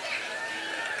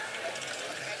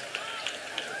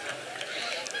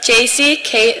 JC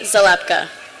Kate Zalepka.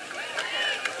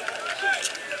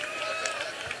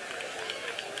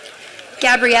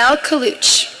 Gabrielle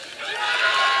Kaluch.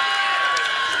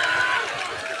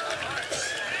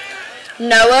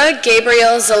 Noah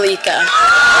Gabriel Zalika.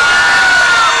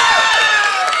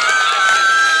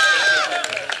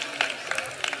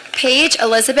 Paige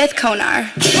Elizabeth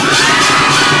Konar.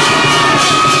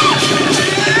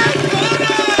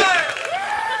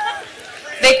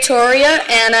 Victoria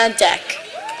Anna Deck.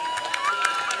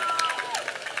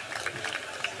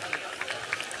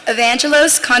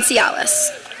 Evangelos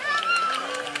Concialis.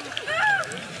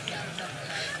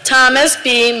 Thomas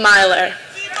B. Myler.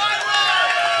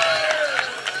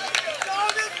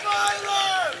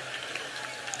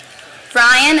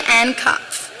 Ryan N.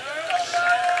 Kopf.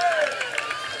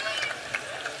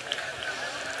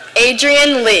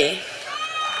 Adrian Lee.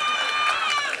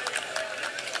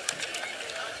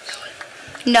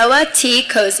 Noah T.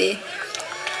 Cozy.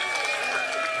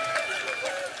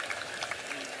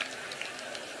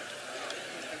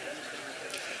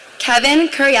 Kevin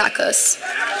Kuriakos.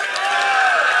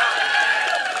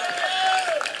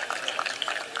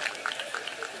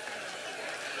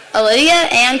 Olivia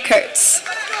Ann Kurtz.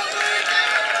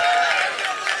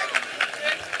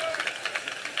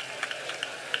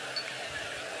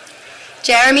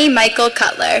 Jeremy Michael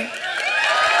Cutler.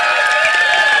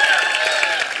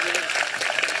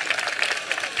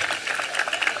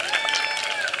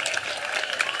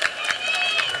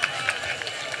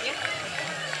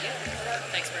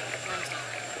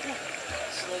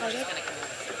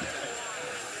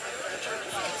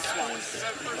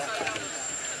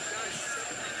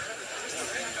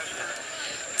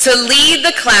 To lead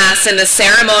the class in the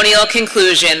ceremonial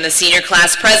conclusion, the senior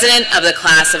class president of the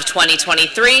class of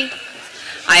 2023,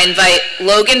 I invite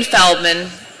Logan Feldman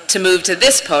to move to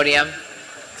this podium.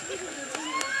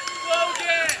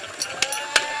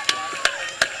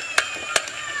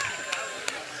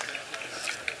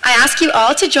 I ask you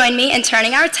all to join me in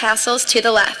turning our tassels to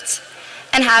the left.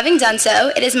 And having done so,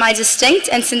 it is my distinct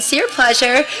and sincere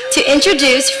pleasure to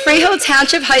introduce Freehold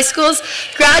Township High School's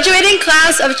graduating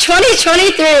class of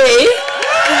 2023.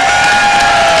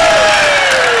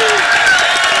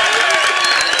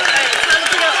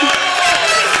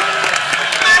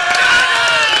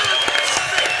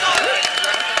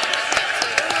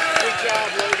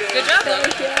 Good job,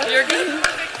 Logan. You're good.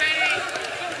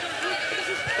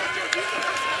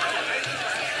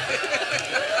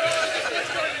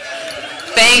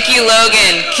 Thank you,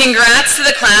 Logan. Congrats to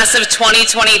the class of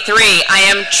 2023. I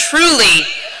am truly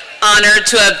honored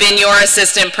to have been your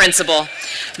assistant principal.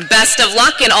 Best of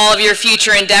luck in all of your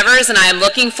future endeavors, and I am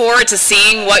looking forward to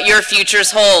seeing what your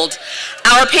futures hold.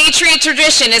 Our Patriot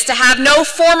tradition is to have no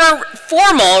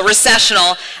formal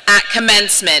recessional at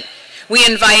commencement. We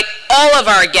invite all of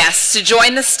our guests to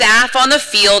join the staff on the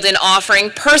field in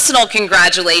offering personal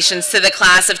congratulations to the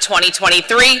class of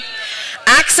 2023.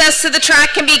 Access to the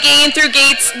track can be gained through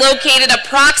gates located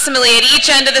approximately at each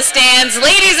end of the stands.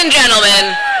 Ladies and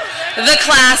gentlemen, the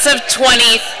class of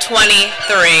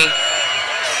 2023.